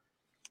about it, man.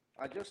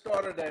 I just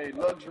started a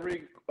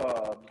luxury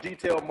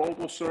detail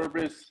mobile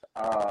service,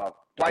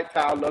 white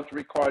tile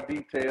luxury car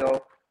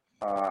detail.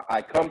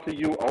 I come to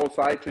you on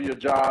site, to your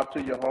job,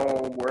 to your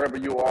home, wherever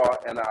you are,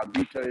 and I'll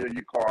detail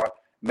your car,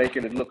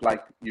 making it look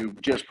like you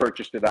just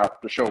purchased it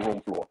out the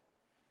showroom floor.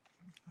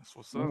 That's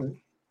what's up.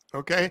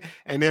 Okay,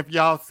 and if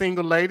y'all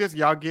single ladies,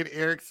 y'all get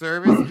Eric's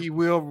service. He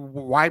will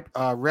wrap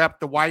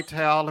the white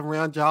towel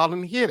around y'all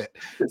and hit it.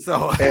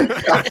 So and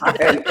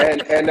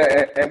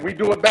we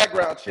do a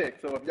background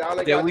check. So if y'all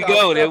there we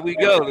go.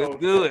 Let's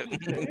do it.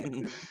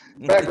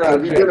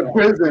 Background check. If you get a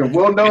prison,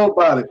 we'll know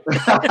about it.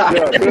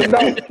 Yeah, we'll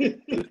know.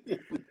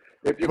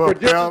 If your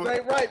projections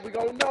ain't right, we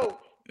gonna know.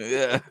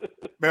 Yeah.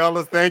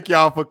 Fellas, thank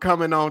y'all for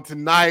coming on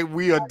tonight.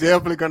 We are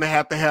definitely going to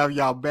have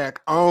y'all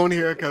back on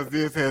here because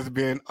this has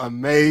been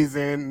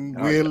amazing.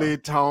 Willie,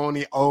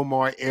 Tony,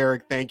 Omar,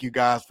 Eric, thank you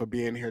guys for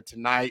being here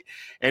tonight.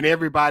 And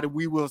everybody,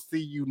 we will see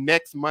you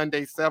next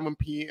Monday, 7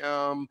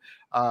 p.m.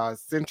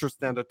 Central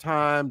Standard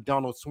Time.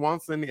 Donald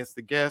Swanson is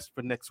the guest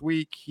for next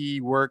week.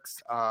 He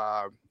works,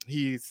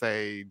 he's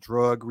a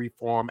drug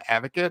reform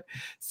advocate.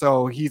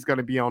 So he's going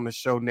to be on the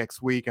show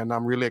next week. And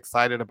I'm really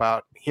excited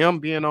about him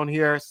being on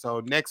here. So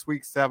next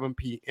week, 7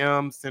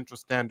 p.m. Central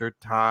Standard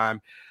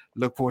Time.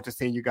 Look forward to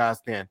seeing you guys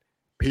then.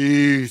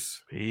 Peace.